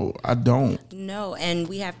happen. No, I don't. No, and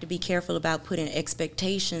we have to be careful about putting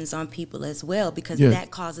expectations on people as well because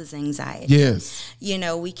that causes anxiety. Yes. You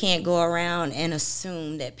know, we can't go around and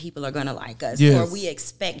assume that people are going to like us, Yes. or we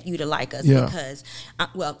expect you to like us Yeah. because,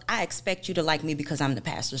 I expect you to like me because I'm the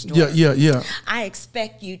pastor's daughter. Yeah. I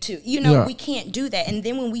expect you to, you know, Yeah. we can't do that. And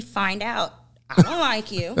then when we find out, I don't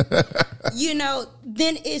like you, you know,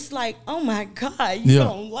 then it's like, oh my God, you Yeah.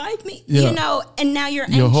 don't like me, Yeah. you know, and now you're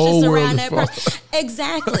Your whole anxious world around is that person.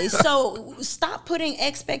 Exactly. So stop putting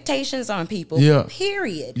expectations on people, Yeah.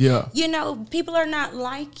 period. Yeah. You know, people are not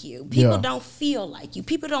like you. People Yeah. don't feel like you.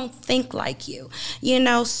 People don't think like you, you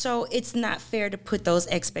know, so it's not fair to put those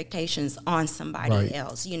expectations on somebody Right.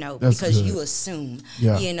 else, you know, That's because good. you assume,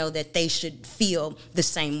 Yeah. you know, that they should feel the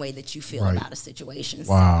same way that you feel Right. about a situation.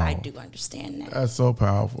 Wow. So I do understand that. That's so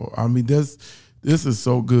powerful. I mean, this is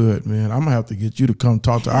so good, man. I'm gonna have to get you to come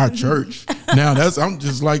talk to our church. Now I'm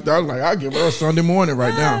just like that. I give her a Sunday morning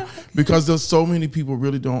right now because there's so many people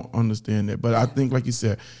really don't understand that. But I think, like you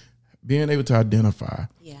said, being able to identify,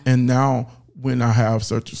 Yeah. and now when I have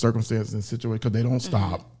such circumstances and situations, because they don't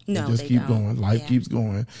stop, No, they just they keep don't. going. Life Yeah. keeps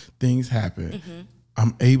going. Things happen.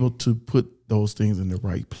 I'm able to put those things in the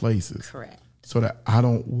right places, Correct. so that I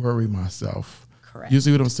don't worry myself. Correct. You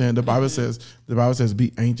see what I'm saying? The Bible says,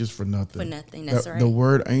 be anxious for nothing. For nothing, that's right. The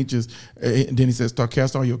word anxious, and then he says,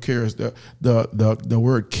 cast all your cares. The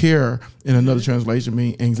word care in another translation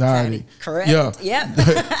means anxiety. Correct. Yeah. Yep.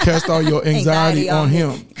 Cast all your anxiety on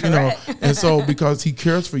him. You know, Correct. and so because he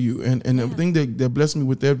cares for you, and the thing that blessed me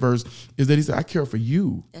with that verse is that he said, I care for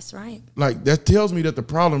you. That's right. Like that tells me that the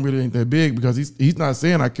problem really ain't that big, because he's not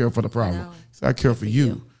saying I care for the problem. No. He said, I care for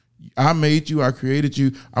you. I made you. I created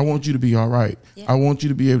you. I want you to be all right. Yeah. I want you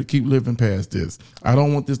to be able to keep living past this. I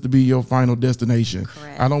don't want this to be your final destination.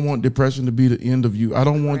 Correct. I don't want depression to be the end of you. I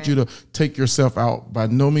don't want you to take yourself out. By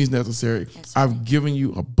no means necessary. That's I've given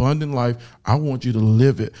you abundant life. I want you to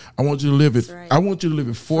live it. I want you to live it. That's right. I want you to live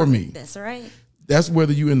it for me. That's right. That's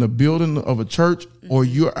whether you're in the building of a church or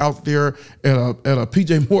you're out there at a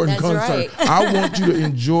PJ Morton That's concert. right. I want you to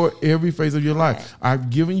enjoy every phase of your life. I've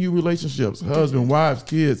given you relationships, husband, wives,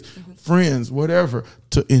 kids, friends, whatever,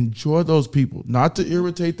 to enjoy those people, not to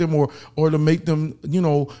irritate them or to make them,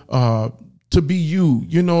 to be you.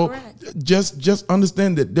 Correct. Just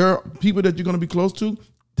understand that there are people that you're going to be close to.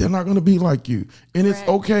 They're not going to be like you, and it's Correct.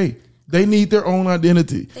 okay. They need their own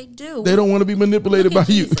identity. They do. They don't want to be manipulated by Look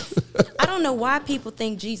at you. Jesus. I don't know why people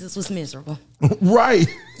think Jesus was miserable. Right.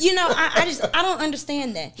 You know, I don't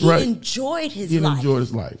understand that. He Right. enjoyed his He life. enjoyed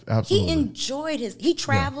his life. Absolutely. He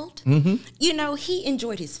traveled. You know, he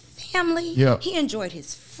enjoyed his family. Yeah. He enjoyed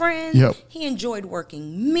his friends. Yep. He enjoyed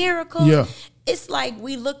working miracles. Yeah. It's like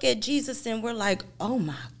we look at Jesus and we're like, oh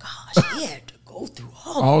my gosh, he had to go through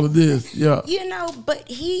all of this. Yeah. You know, but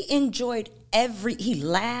he enjoyed he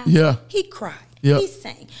laughed. Yeah. He cried. Yeah. He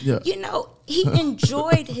sang. Yeah. You know, he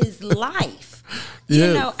enjoyed his life, you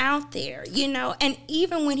Yes. know, out there, you know, and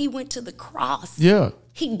even when he went to the cross, Yeah.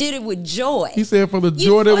 he did it with joy. He said, for the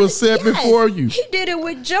joy that was set before you. He did it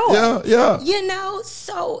with joy. Yeah, yeah. You know,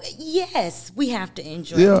 so yes, we have to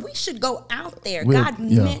enjoy Yeah. it. We should go out there. We're- God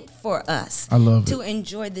yeah. meant for us I love to it.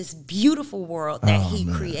 enjoy this beautiful world that Oh, he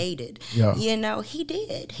man. created. Yeah. You know, he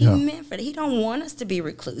did. He Yeah. meant for it. He don't want us to be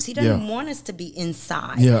recluse. He doesn't Yeah. want us to be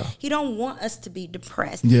inside. Yeah. He don't want us to be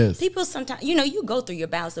depressed. Yes. People sometimes, you know, you go through your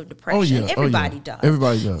bouts of depression. yeah. Everybody Oh, yeah. does.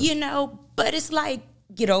 Everybody does. You know, but it's like,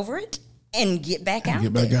 get over it and get back out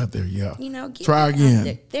Get there. back out there. Yeah. You know, get Try back out again.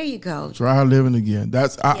 there. There you go. Try living again.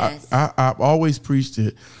 Yes. I've always preached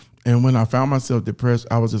it. And when I found myself depressed,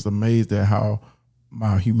 I was just amazed at how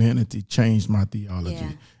my humanity changed my theology.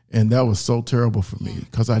 Yeah. And that was so terrible for me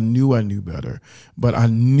because I knew better. But I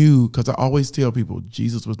knew, because I always tell people,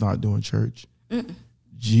 Jesus was not doing church.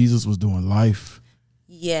 Jesus was doing life.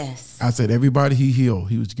 Yes. I said, everybody he healed,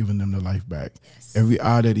 he was giving them their life back. Yes. Every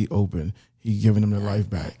eye that he opened, he giving them their life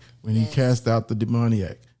back. When he cast out the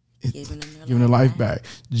demoniac, Giving them their giving their life back.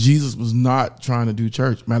 Jesus was not trying to do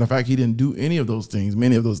church. Matter of fact, he didn't do any of those things,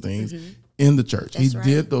 many of those things in the church. That's he right.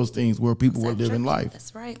 did those things where people were Exactly. living life.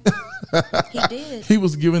 That's right. He did. He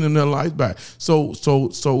was giving them their life back. So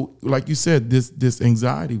like you said, this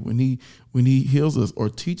anxiety when he heals us or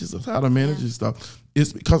teaches us how to manage this stuff,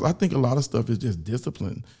 it's because I think a lot of stuff is just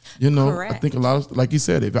discipline. You know, I Correct. think a lot of, like you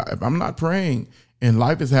said, if I'm not praying and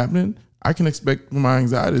life is happening, I can expect my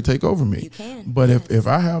anxiety to take over me. You can, But yes. if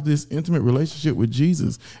I have this intimate relationship with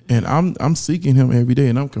Jesus and I'm seeking him every day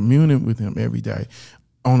and I'm communing with him every day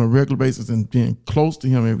on a regular basis and being close to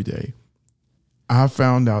him every day, I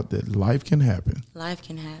found out that life can happen. Life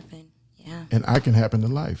can happen. Yeah. And I can happen to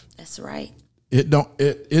life. That's right. It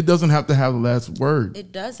doesn't have to have the last word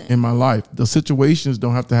It doesn't. in my life. The situations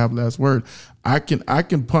don't have to have the last word. I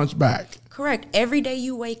can punch back. Correct. Every day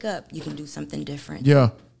you wake up, you can do something different.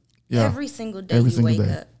 Yeah. Yeah. Every single day Every you single wake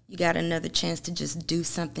day. up, you got another chance to just do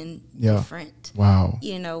something Yeah. different. Wow.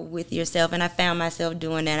 You know, with yourself. And I found myself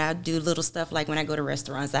doing that. I do little stuff like when I go to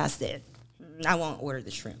restaurants, I said, I won't order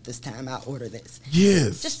the shrimp this time. I'll order this.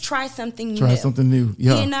 Yes. Just try something new. Try something new.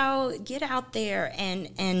 Yeah. You know, get out there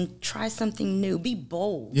and try something new. Be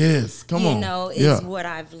bold. Yes. Come on. You know, is Yeah. what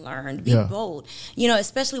I've learned. Be Yeah. bold. You know,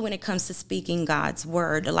 especially when it comes to speaking God's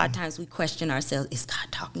word. A lot of times we question ourselves, is God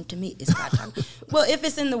talking to me? Is God talking? Well, if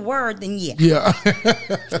it's in the word, then yeah. Yeah.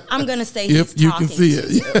 I'm going to say If he's you talking can see to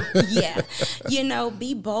it. you. Yeah. You know,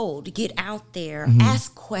 be bold. Get out there.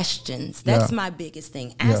 Ask questions. That's Yeah. my biggest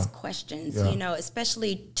thing. Ask Yeah. questions, Yeah. you know,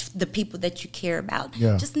 especially the people that you care about.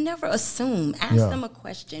 Yeah. Just never assume. Ask Yeah. them a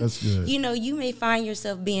question. That's good. You know, you may find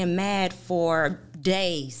yourself being mad for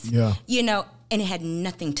days. Yeah. You know, and it had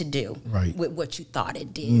nothing to do Right. with what you thought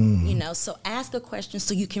it did. You know, so ask a question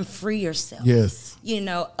so you can free yourself. Yes. You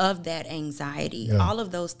know, of that anxiety. Yeah. All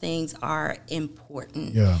of those things are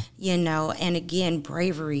important. Yeah. You know, and again,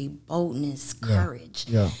 bravery, boldness, courage,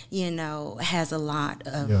 Yeah. you know, has a lot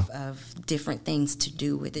of, Yeah. of different things to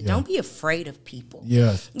do with it. Yeah. Don't be afraid of people.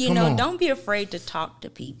 Yes. You Come know, on. don't be afraid to talk to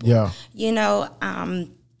people. Yeah. You know,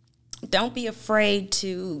 don't be afraid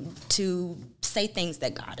to say things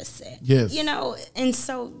that God has said. Yes. You know, and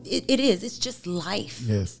so it is. It's just life.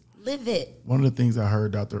 Yes. Live it. One of the things I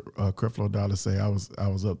heard Dr. Creflo Dollar say, I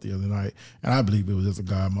was up the other night, and I believe it was just a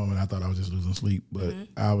God moment. I thought I was just losing sleep, but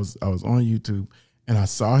I was on YouTube, and I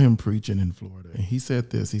saw him preaching in Florida, and he said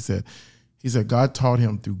this. He said God taught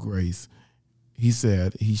him through grace. He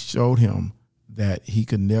said he showed him that he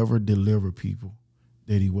could never deliver people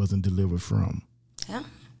that he wasn't delivered from. Yeah.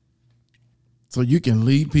 So you can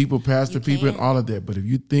lead people, pastor You people, and can. all of that. But if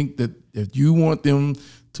you think that if you want them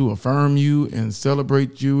to affirm you and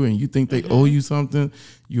celebrate you and you think they owe you something,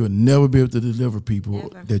 you'll never be able to deliver people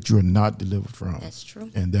Never. that you're not delivered from. That's true.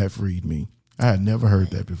 And that freed me. I had never heard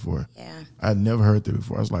that before. Yeah. I had never heard that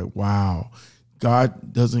before. I was like, wow,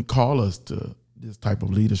 God doesn't call us to this type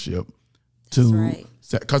of leadership. right.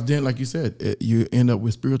 Because then, like you said, you end up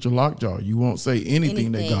with spiritual lockjaw. You won't say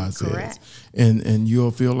anything that God correct. says. And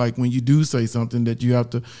you'll feel like when you do say something that you have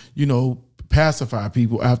to, pacify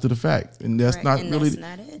people after the fact. And that's Right, not and really, that's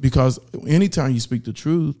not it. because anytime you speak the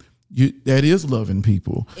truth, that is loving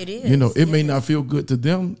people. It is, It may yes. not feel good to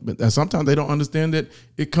them, but sometimes they don't understand that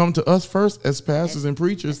it comes to us first as pastors and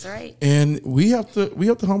preachers. That's right. And we have to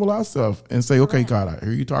humble ourselves and say, okay, God, I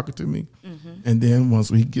hear you talking to me. And then once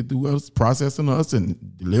we get through us processing us and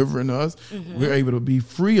delivering us, we're able to be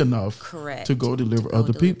free enough Correct. to go deliver go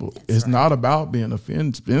other deliver. people. That's It's right. not about being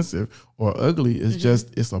offensive or ugly. It's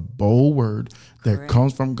just, it's a bold word that Correct.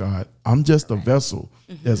 comes from God. I'm just a vessel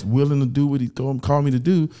that's willing to do what he called me to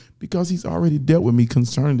do because he's already dealt with me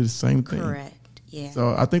concerning the same thing. Correct. Yeah.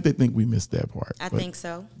 So I think they think we missed that part. I but- think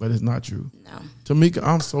so. But it's not true. No. Tamika,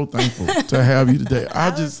 I'm so thankful to have you today.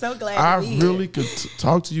 was so glad to I be here. really could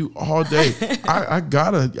talk to you all day. We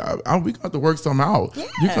got to work some out. You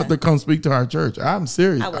Yeah. got to come speak to our church. I'm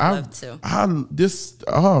serious. I would love to.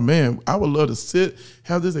 I would love to sit,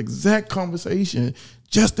 have this exact conversation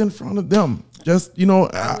just in front of them.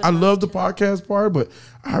 I love the podcast part, but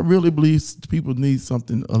I really believe people need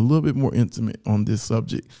something a little bit more intimate on this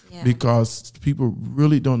subject Yeah. because people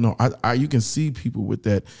really don't know. You can see people with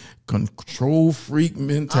that control freak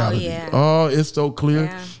mentality. yeah. Oh, it's so clear.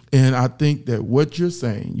 Yeah. And I think that what you're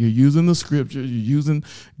saying, you're using the scripture, you're using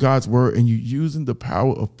God's word, and you're using the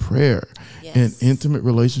power of prayer Yes. and intimate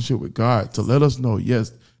relationship with God to let us know,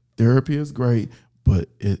 yes, therapy is great, but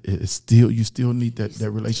it's still, you still need that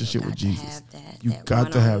relationship with got to Jesus. have that- You that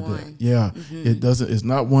got to have that. one-on-one. Yeah. It's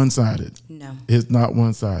not one-sided. No. It's not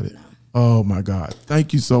one-sided. Oh my God.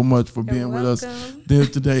 Thank you so much for being with us welcome. there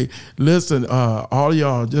today. Listen, all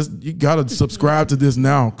y'all, you got to subscribe to this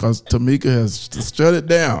now because Tamika has shut it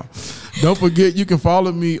down. Don't forget, you can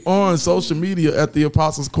follow me on social media at the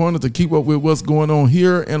Apostles Corner to keep up with what's going on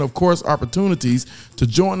here. And of course, opportunities to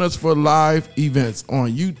join us for live events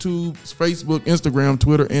on YouTube, Facebook, Instagram,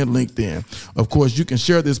 Twitter, and LinkedIn. Of course, you can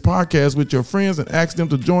share this podcast with your friends and ask them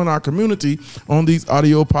to join our community on these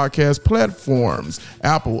audio podcast platforms: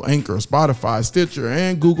 Apple, Anchor, Spotify, Stitcher,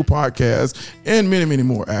 and Google Podcasts, and many, many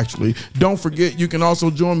more, actually. Don't forget, you can also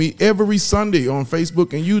join me every Sunday on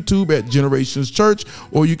Facebook and YouTube at Generations Church,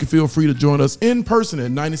 or you can feel free to join us in person at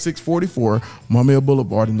 9644 Maumelle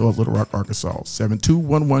Boulevard in North Little Rock, Arkansas,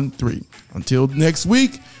 72113. Until next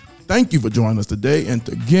week, thank you for joining us today. And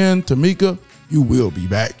again, Tamika, you will be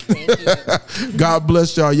back. Thank you. God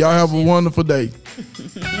bless y'all. Y'all have a wonderful day.